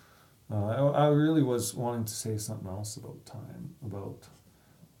 I really was wanting to say something else about time.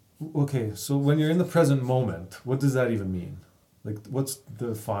 Okay, so when you're in the present moment, what does that even mean? Like, what's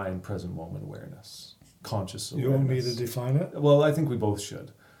define present moment awareness? Conscious awareness. You want me to define it? Well, I think we both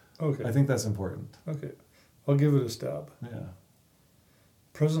should. Okay. I think that's important. Okay. I'll give it a stab. Yeah.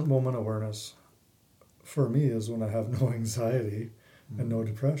 Present moment awareness for me is when I have no anxiety and no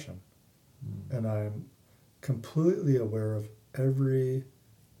depression. And I'm completely aware of every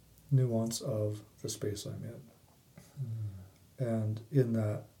nuance of the space I'm in. And in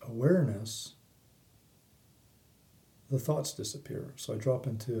that awareness, the thoughts disappear. So I drop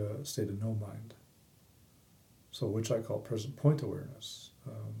into a state of no mind. So which I call present point awareness.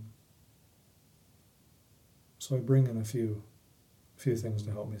 So I bring in a few things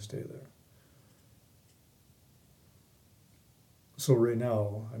to help me stay there. So right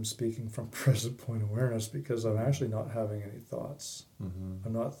now, I'm speaking from present point awareness because I'm actually not having any thoughts. Mm-hmm.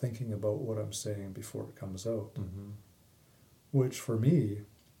 I'm not thinking about what I'm saying before it comes out. Mm-hmm. Which for me,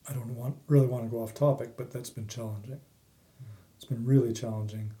 I don't really want to go off topic, but that's been challenging. It's been really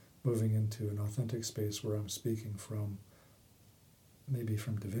challenging moving into an authentic space where I'm speaking from, maybe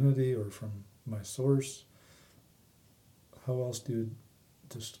from divinity or from my source. How else can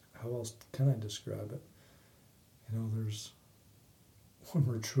I describe it? There's, when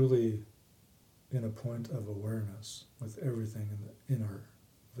we're truly in a point of awareness with everything in our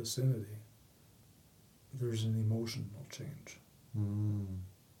vicinity, there's an emotional change. Mm.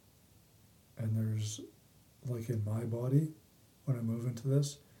 And there's, like in my body, when I move into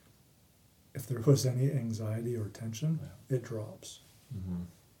this, if there was any anxiety or tension, it drops. Mm-hmm.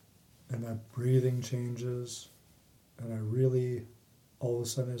 And that breathing changes, and I really, all of a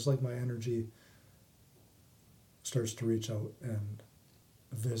sudden, it's like my energy starts to reach out and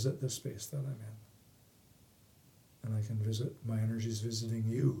visit the space that I'm in. And I can visit, my energy's visiting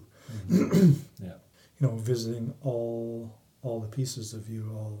you. Mm-hmm. Yeah. Visiting all the pieces of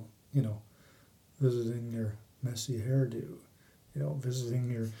you, visiting your messy hairdo,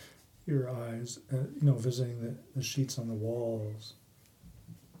 visiting your eyes, visiting the sheets on the walls.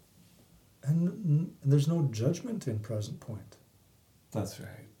 And there's no judgment in present point. That's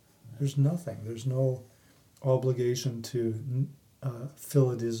right. There's nothing. There's no obligation to fill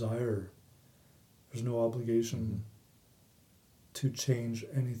a desire. There's no obligation to change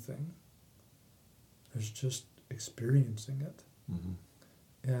anything. There's just experiencing it.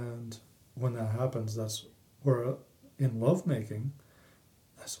 Mm-hmm. And when that happens, that's where, in lovemaking,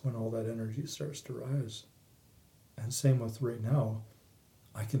 that's when all that energy starts to rise. And same with right now,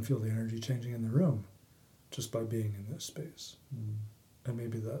 I can feel the energy changing in the room just by being in this space. Mm. And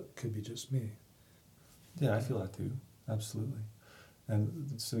maybe that could be just me. Yeah, I feel that too. Absolutely.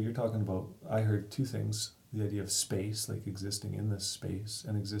 And so you're talking about, I heard two things. The idea of space, like existing in this space,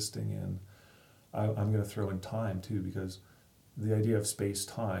 and existing in, I'm going to throw in time too, because the idea of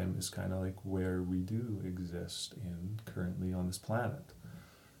space-time is kind of like where we do exist in currently on this planet.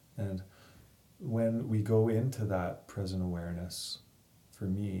 And when we go into that present awareness, for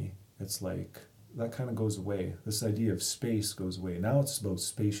me, it's like that kind of goes away. This idea of space goes away. Now it's about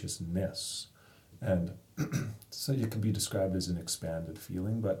spaciousness. And so it can be described as an expanded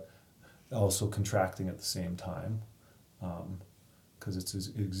feeling, but also contracting at the same time, because it's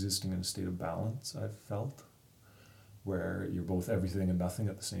existing in a state of balance, I've felt, where you're both everything and nothing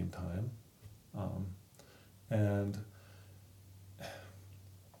at the same time. And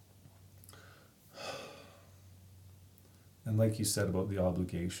like you said about the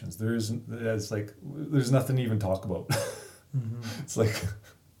obligations, there's nothing to even talk about. Mm-hmm. It's like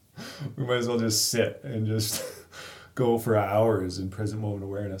we might as well just sit and just go for hours in present moment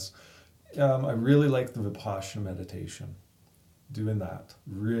awareness. I really like the Vipassana meditation. Doing that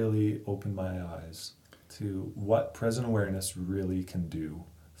really opened my eyes to what present awareness really can do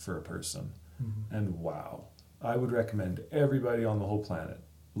for a person. Mm-hmm. And wow, I would recommend everybody on the whole planet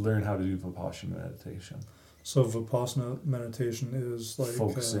learn how to do Vipassana meditation. So Vipassana meditation is like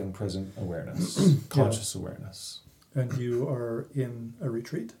focusing present awareness, conscious awareness. And you are in a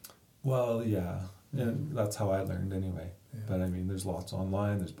retreat? Well, yeah. And that's how I learned anyway. Yeah. But I mean, there's lots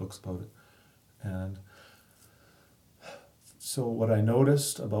online, there's books about it. And so what I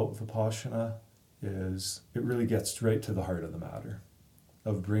noticed about Vipassana is it really gets right to the heart of the matter,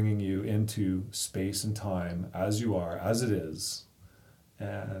 of bringing you into space and time as you are, as it is,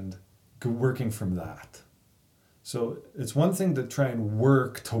 and working from that. So it's one thing to try and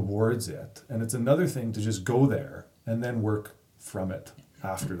work towards it, and it's another thing to just go there and then work from it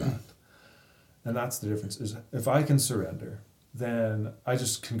after that. And that's the difference, is if I can surrender, then I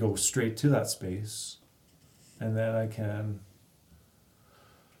just can go straight to that space, and then I can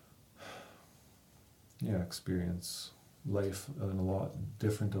experience life in a lot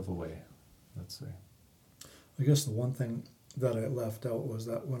different of a way, let's say. I guess the one thing that I left out was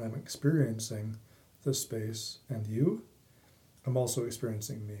that when I'm experiencing this space and you, I'm also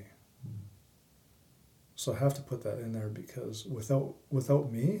experiencing me. Mm. So I have to put that in there, because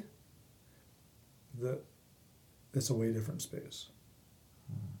without me, it's a way different space.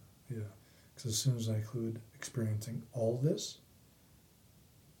 Mm. Yeah, because as soon as I include experiencing all this,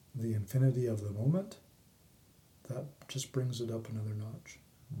 the infinity of the moment, that just brings it up another notch.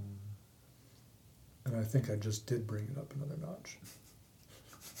 Mm. And I think I just did bring it up another notch.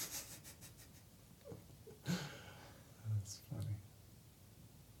 That's funny.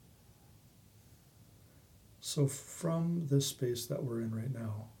 So from this space that we're in right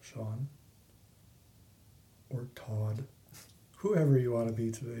now, Sean, or Todd, whoever you want to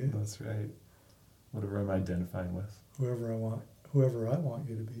be today, That's right. Whatever I'm identifying with. whoever I want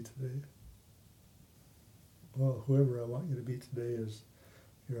you to be today. Well, whoever I want you to be today is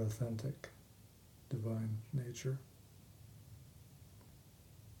your authentic, divine nature.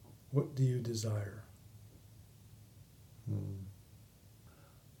 What do you desire?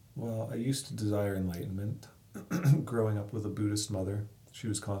 Well, I used to desire enlightenment. Growing up with a Buddhist mother, she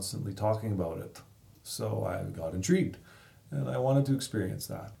was constantly talking about it. So I got intrigued, and I wanted to experience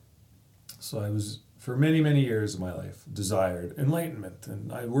that. So I was, for many, many years of my life, desired enlightenment,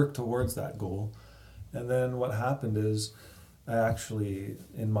 and I worked towards that goal. And then what happened is I actually,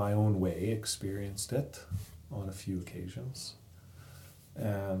 in my own way, experienced it on a few occasions.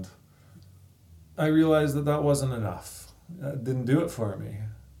 And I realized that wasn't enough. It didn't do it for me.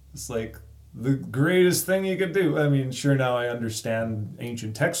 It's like the greatest thing you could do. I mean, sure, now I understand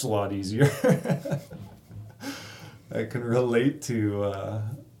ancient texts a lot easier. I can relate to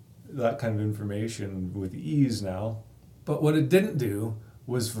that kind of information with ease now. But what it didn't do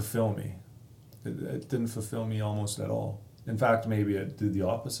was fulfill me. It didn't fulfill me almost at all. In fact, maybe it did the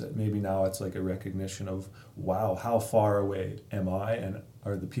opposite. Maybe now it's like a recognition of, wow, how far away am I and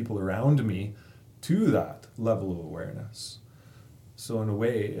are the people around me to that level of awareness. So in a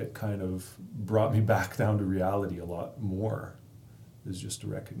way, it kind of brought me back down to reality a lot more, is just to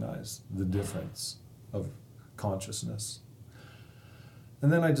recognize the difference of consciousness.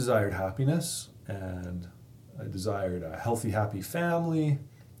 And then I desired happiness, and I desired a healthy, happy family,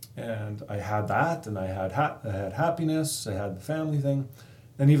 and I had that, and I had happiness, I had the family thing,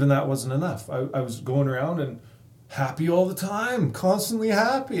 and even that wasn't enough. I was going around and happy all the time, constantly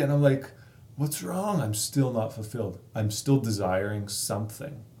happy, and I'm like, what's wrong? I'm still not fulfilled. I'm still desiring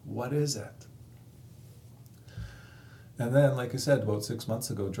something. What is it? And then, like I said, about 6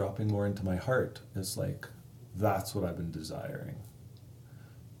 months ago, dropping more into my heart is like, that's what I've been desiring.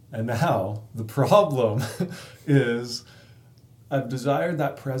 And now the problem is I've desired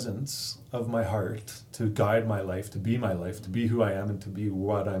that presence of my heart to guide my life, to be who I am, and to be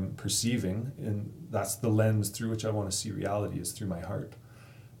what I'm perceiving. And that's the lens through which I want to see reality, is through my heart.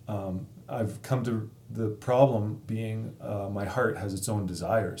 I've come to the problem being my heart has its own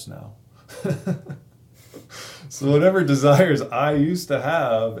desires now. So whatever desires I used to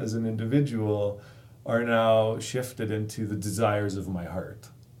have as an individual are now shifted into the desires of my heart,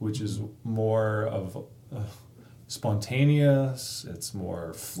 which is more of spontaneous, it's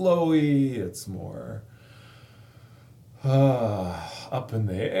more flowy, it's more up in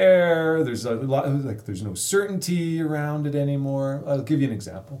the air. There's a lot, like there's no certainty around it anymore. I'll give you an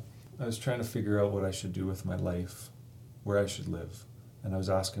example. I was trying to figure out what I should do with my life, where I should live. And I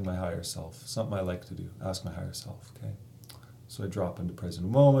was asking my higher self, something I like to do, ask my higher self, okay? So I drop into present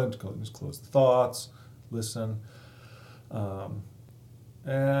moment, just close the thoughts, listen.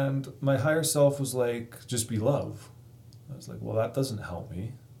 And my higher self was like, just be love. I was like, well, that doesn't help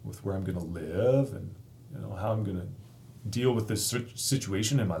me with where I'm going to live and how I'm going to deal with this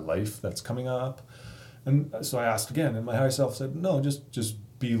situation in my life that's coming up. And so I asked again, and my higher self said, no,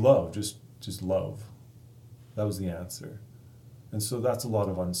 just be love, just love. That was the answer. And so that's a lot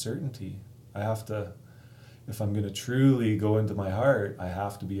of uncertainty. I have to, if I'm going to truly go into my heart, I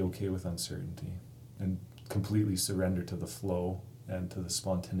have to be okay with uncertainty and completely surrender to the flow and to the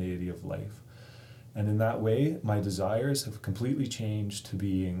spontaneity of life. And in that way, my desires have completely changed to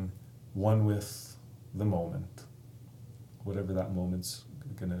being one with the moment, whatever that moment's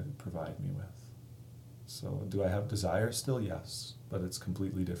going to provide me with. So do I have desire still? Yes, but it's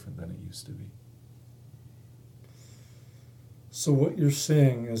completely different than it used to be. So what you're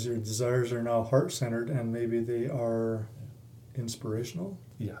saying is your desires are now heart-centered, and maybe they are inspirational?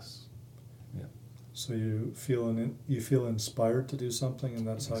 Yes. Yeah. So you feel inspired to do something, and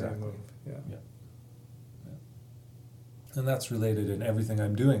that's Exactly. how you move. Yeah. Yeah. And that's related in everything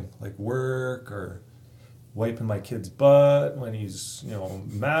I'm doing, like work or wiping my kid's butt when he's,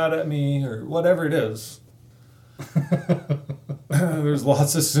 mad at me or whatever it is. There's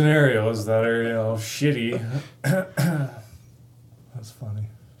lots of scenarios that are, shitty. That's funny.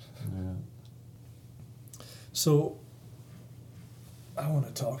 Yeah. So I want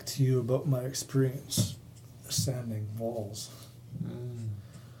to talk to you about my experience sanding walls. Mm.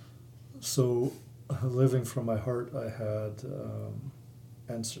 So living from my heart, I had,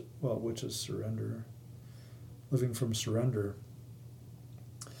 which is surrender. Living from surrender,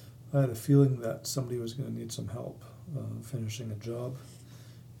 I had a feeling that somebody was going to need some help finishing a job.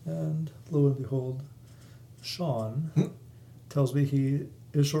 And lo and behold, Sean tells me he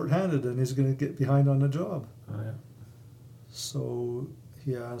is shorthanded and he's going to get behind on the job. Oh, yeah. So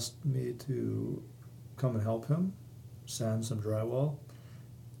he asked me to come and help him sand some drywall.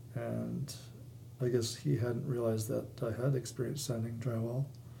 And I guess he hadn't realized that I had experience sanding drywall,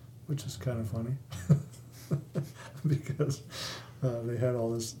 which is kind of funny. Because they had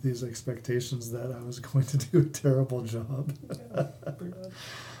all these expectations that I was going to do a terrible job.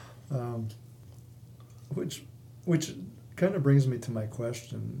 Which kind of brings me to my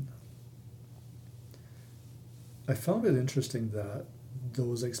question. I found it interesting that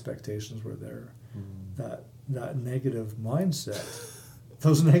those expectations were there, that negative mindset,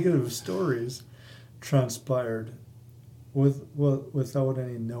 those negative stories transpired without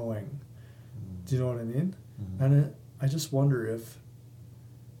any knowing. Do you know what I mean? Mm-hmm. And I just wonder if,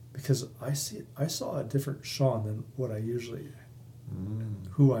 because I saw a different Sean than what I usually,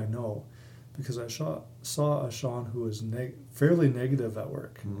 who I know, because I saw a Sean who was fairly negative at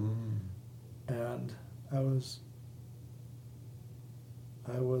work, and I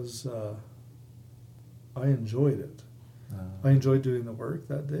enjoyed it. I enjoyed doing the work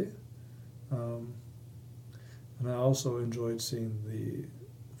that day, and I also enjoyed seeing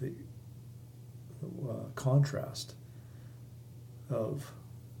the contrast of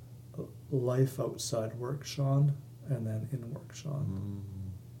life outside work Sean and then in work Sean.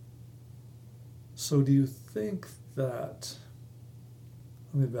 So do you think that,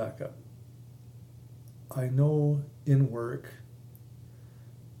 let me back up. I know in work,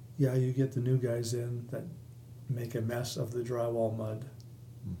 you get the new guys in that make a mess of the drywall mud,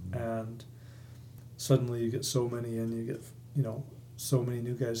 and suddenly you get so many in, you get, so many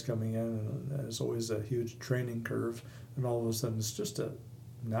new guys coming in, and there's always a huge training curve, and all of a sudden it's just a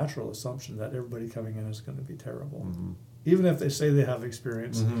natural assumption that everybody coming in is going to be terrible. Even if they say they have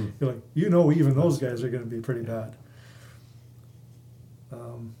experience, you're like, even those guys are going to be pretty bad.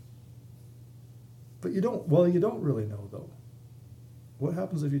 But you don't really know, though. What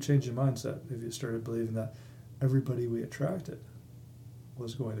happens if you change your mindset, if you started believing that everybody we attracted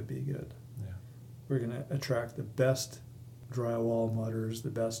was going to be good? Yeah. We're going to attract the best drywall mudders,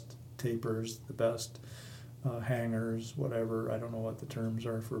 the best tapers, the best hangers, whatever. I don't know what the terms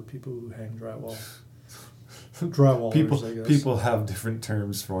are for people who hang drywall. Drywallers, I guess. People have different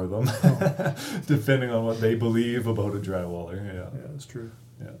terms for them, depending on what they believe about a drywaller. Yeah, that's true.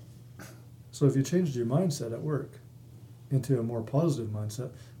 Yeah. So if you changed your mindset at work into a more positive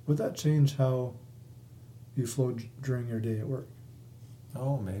mindset, would that change how you flow during your day at work?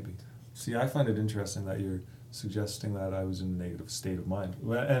 Oh, maybe. See, I find it interesting that you're suggesting that I was in a negative state of mind.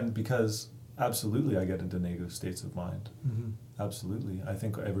 And because absolutely I get into negative states of mind. Absolutely. I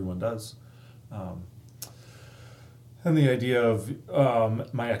think everyone does. And the idea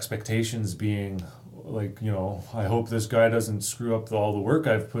of my expectations being like, I hope this guy doesn't screw up all the work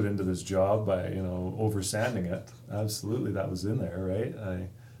I've put into this job by, over sanding it. Absolutely, that was in there, right? I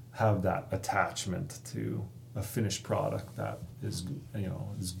have that attachment to a finished product that is,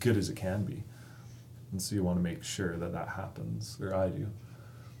 as good as it can be. And so you want to make sure that happens, or I do.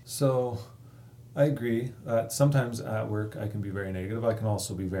 So I agree that sometimes at work I can be very negative. I can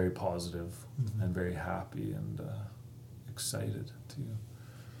also be very positive Mhm. and very happy and excited too.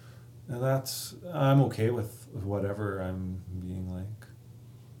 And I'm okay with whatever I'm being like.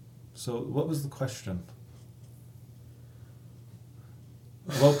 So, what was the question?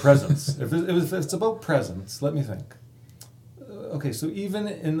 About presence. If it's about presence, let me think. Okay, so even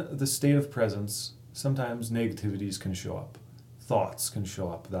in the state of presence, sometimes negativities can show up. Thoughts can show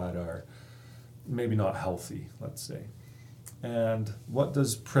up that are maybe not healthy, let's say. And what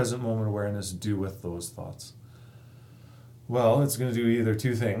does present moment awareness do with those thoughts? Well, it's going to do either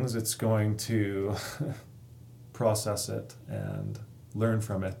two things. It's going to process it and learn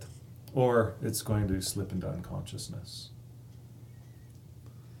from it, or it's going to slip into unconsciousness.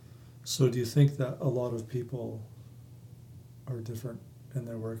 So do you think that a lot of people are different in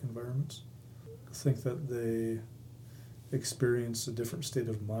their work environments? Think that they experience a different state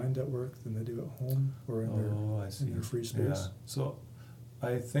of mind at work than they do at home or I see. in their free space? Yeah. So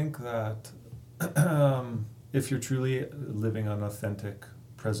I think that if you're truly living an authentic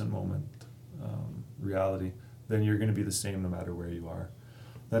present moment reality, then you're going to be the same no matter where you are.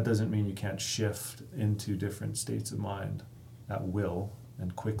 That doesn't mean you can't shift into different states of mind at will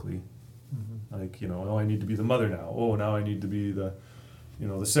and quickly. Mm-hmm. Like, oh, I need to be the mother now. Oh, now I need to be the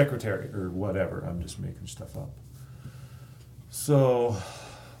secretary or whatever. I'm just making stuff up. So,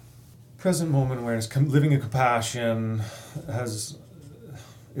 present moment awareness, living in compassion has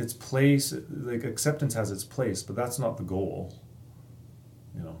its place. Like, acceptance has its place, but that's not the goal.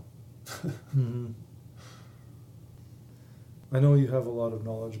 Mm-hmm. I know you have a lot of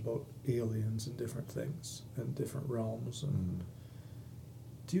knowledge about aliens and different things and different realms. And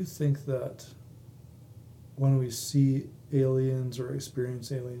do you think that when we see aliens or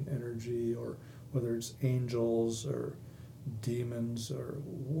experience alien energy, or whether it's angels or demons or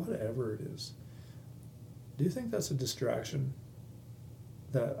whatever it is, do you think that's a distraction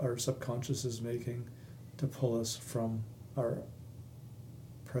that our subconscious is making to pull us from our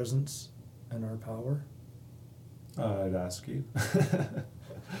presence and our power? I'd ask you.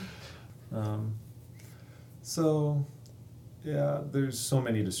 So, yeah, there's so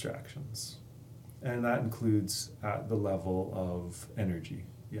many distractions. And that includes at the level of energy,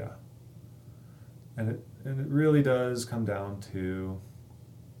 yeah. And it really does come down to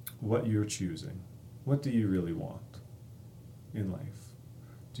what you're choosing. What do you really want in life?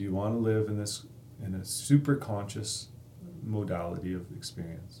 Do you want to live in a super conscious modality of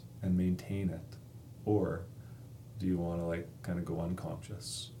experience and maintain it? Or do you want to kind of go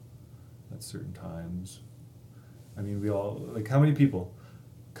unconscious at certain times? I mean, we all, how many people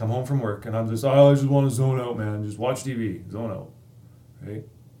come home from work and I just want to zone out, man. Just watch TV, zone out, right?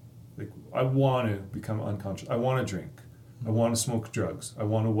 I want to become unconscious. I want to drink. I want to smoke drugs. I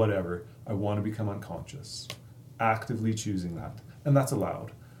want to whatever. I want to become unconscious. Actively choosing that. And that's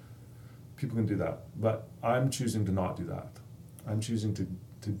allowed. People can do that. But I'm choosing to not do that. I'm choosing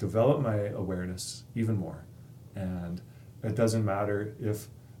to develop my awareness even more. And it doesn't matter if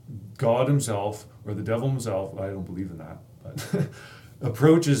God himself or the devil himself, I don't believe in that, but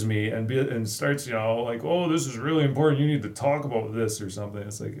approaches me and starts, oh, this is really important, you need to talk about this or something.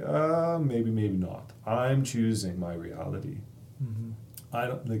 It's maybe not. I'm choosing my reality.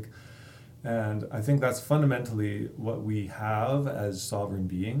 Mm-hmm. And I think that's fundamentally what we have as sovereign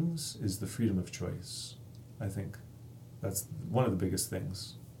beings is the freedom of choice. I think that's one of the biggest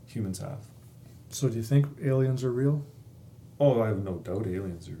things humans have. So do you think aliens are real? Oh, I have no doubt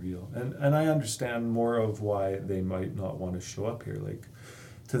aliens are real. And I understand more of why they might not want to show up here.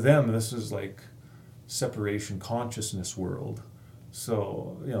 To them, this is separation consciousness world.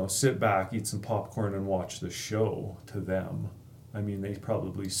 So, sit back, eat some popcorn, and watch the show to them. I mean, they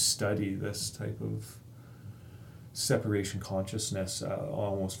probably study this type of separation consciousness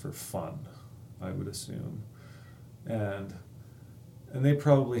almost for fun, I would assume. And they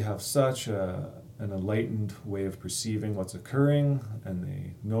probably have such an enlightened way of perceiving what's occurring, and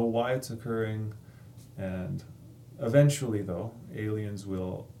they know why it's occurring. And eventually, though, aliens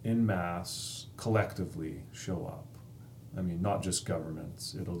will, en masse, collectively show up. I mean, not just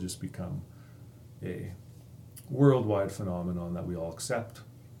governments. It'll just become a worldwide phenomenon that we all accept.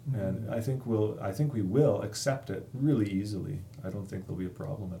 Mm-hmm. And I think we will accept it really easily. I don't think there'll be a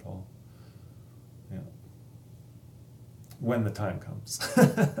problem at all. Yeah. When the time comes.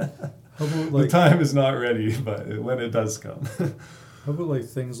 How about the time is not ready, but when it does come. How about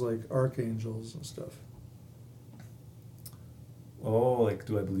things like archangels and stuff? Oh,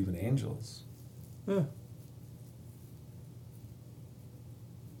 do I believe in angels? Yeah.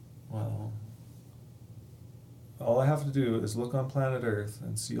 Well, all I have to do is look on planet Earth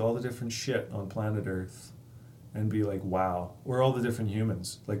and see all the different shit on planet Earth and be like, wow. Or all the different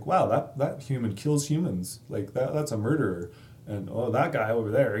humans. Like, wow, that human kills humans. Like, that's a murderer. And, oh, that guy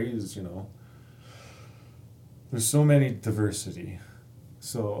over there, he's, there's so many diversity.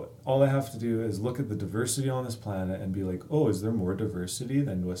 So all I have to do is look at the diversity on this planet and be like, oh, is there more diversity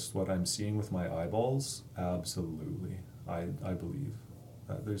than just what I'm seeing with my eyeballs? Absolutely. I believe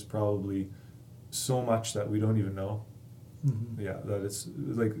that there's probably so much that we don't even know. Mm-hmm. Yeah, that it's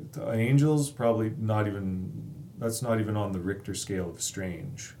like angels probably not even, that's not even on the Richter scale of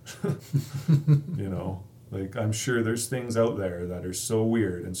strange. Like I'm sure there's things out there that are so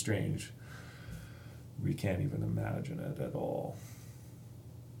weird and strange we can't even imagine it at all.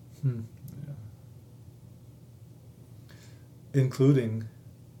 Hmm. Yeah. Including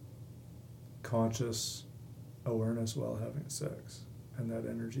conscious awareness while having sex and that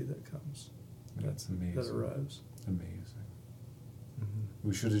energy that comes. That's amazing. That arrives. Amazing. Mm-hmm.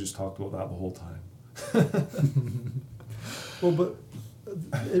 We should have just talked about that the whole time. Well, but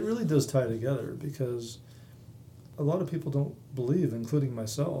it really does tie together because a lot of people don't believe, including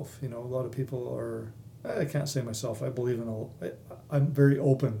myself. A lot of people are, I can't say myself, I believe in I'm very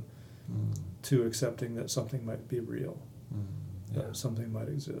open to accepting that something might be real, that something might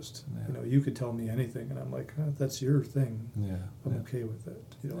exist. Yeah. You could tell me anything and I'm like, that's your thing. Yeah. I'm okay with it.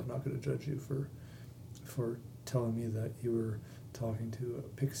 I'm not going to judge you for telling me that you were talking to a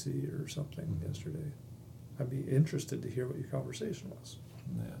pixie or something yesterday. I'd be interested to hear what your conversation was.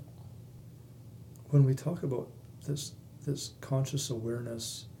 Yeah. When we talk about this conscious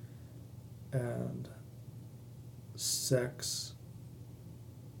awareness and sex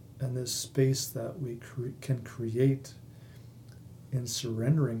and this space that we can create in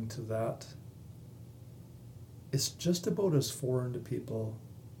surrendering to that, it's just about as foreign to people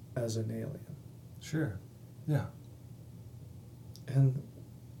as an alien. Sure. Yeah. And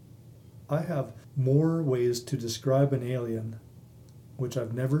I have more ways to describe an alien, which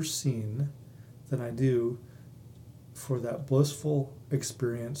I've never seen, than I do for that blissful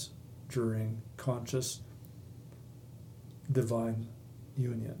experience during conscious divine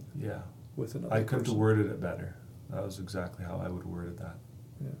union. Yeah. With another I couldn't person. have worded it better. That was exactly how I would have worded that.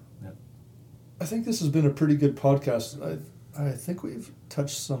 Yeah. Yeah. I think this has been a pretty good podcast. I think we've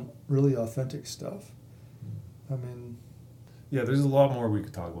touched some really authentic stuff. I mean, yeah, there's a lot more we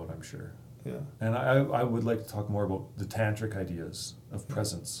could talk about, I'm sure. yeah. And I would like to talk more about the tantric ideas of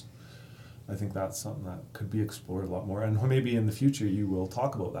presence. I think that's something that could be explored a lot more. And maybe in the future you will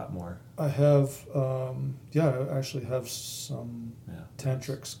talk about that more. I have, I actually have some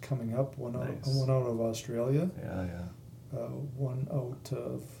tantrics coming up. One out of Australia. Yeah, yeah. One out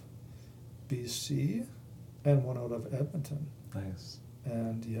of BC, and one out of Edmonton. Nice.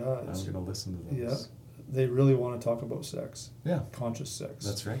 And I'm going to listen to those. Yeah, they really want to talk about sex. Yeah. Conscious sex.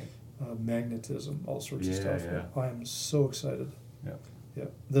 That's right. Magnetism, all sorts of stuff. Yeah. I am so excited. Yeah. Yeah.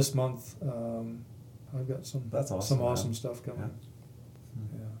 This month, I've got some awesome stuff coming.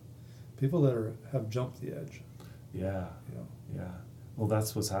 Yeah. Yeah. People that have jumped the edge. Yeah. Yeah. Well,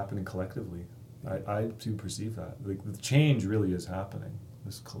 that's what's happening collectively. I do perceive that. Like the change really is happening.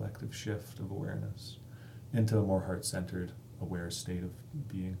 This collective shift of awareness into a more heart-centered, aware state of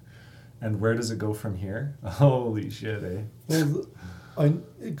being. And where does it go from here? Holy shit, eh? Well,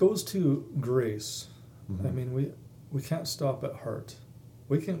 it goes to grace. Mm-hmm. I mean, we can't stop at heart.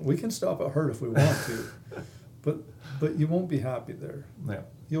 We can stop at heart if we want to, but you won't be happy there. Yeah.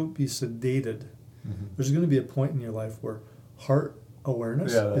 You'll be sedated. Mm-hmm. There's going to be a point in your life where heart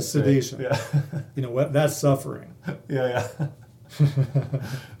awareness is right. sedation. Yeah. You know what? That's suffering. Yeah.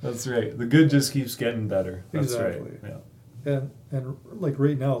 That's right. The good just keeps getting better. That's Exactly. right. Yeah. And like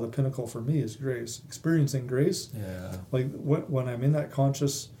right now, the pinnacle for me is grace. Experiencing grace. Yeah. Like when I'm in that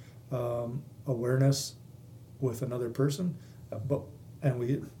conscious awareness with another person, and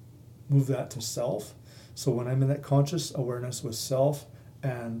we move that to self. So when I'm in that conscious awareness with self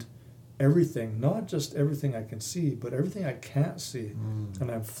and everything, not just everything I can see, but everything I can't see,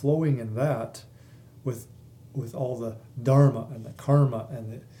 and I'm flowing in that with all the dharma and the karma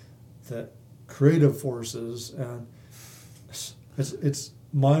and the creative forces, and it's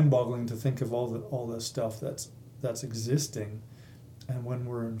mind-boggling to think of all the stuff that's existing, and when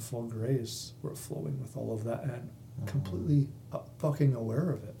we're in full grace, we're flowing with all of that and completely fucking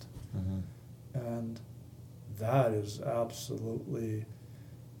aware of it, and that is absolutely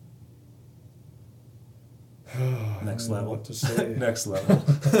Next I don't know level. what to say. Next level.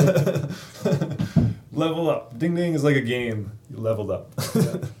 Level up. Ding ding is like a game. You leveled up.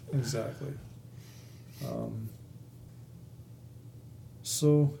 Yeah, exactly.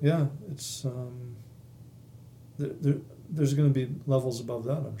 So yeah, it's there's going to be levels above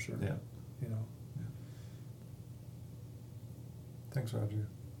that, I'm sure. Yeah. You know. Yeah. Thanks, Roger.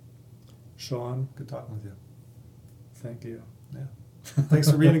 Sean, Good talking with you. thank you. Yeah. Thanks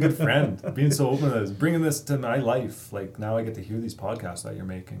for being a good friend, being so open to this, bringing this to my life. Like, now I get to hear these podcasts that you're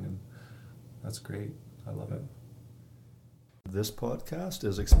making, and that's great. I love it. This podcast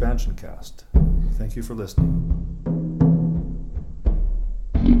is Expansion Cast. Thank you for listening.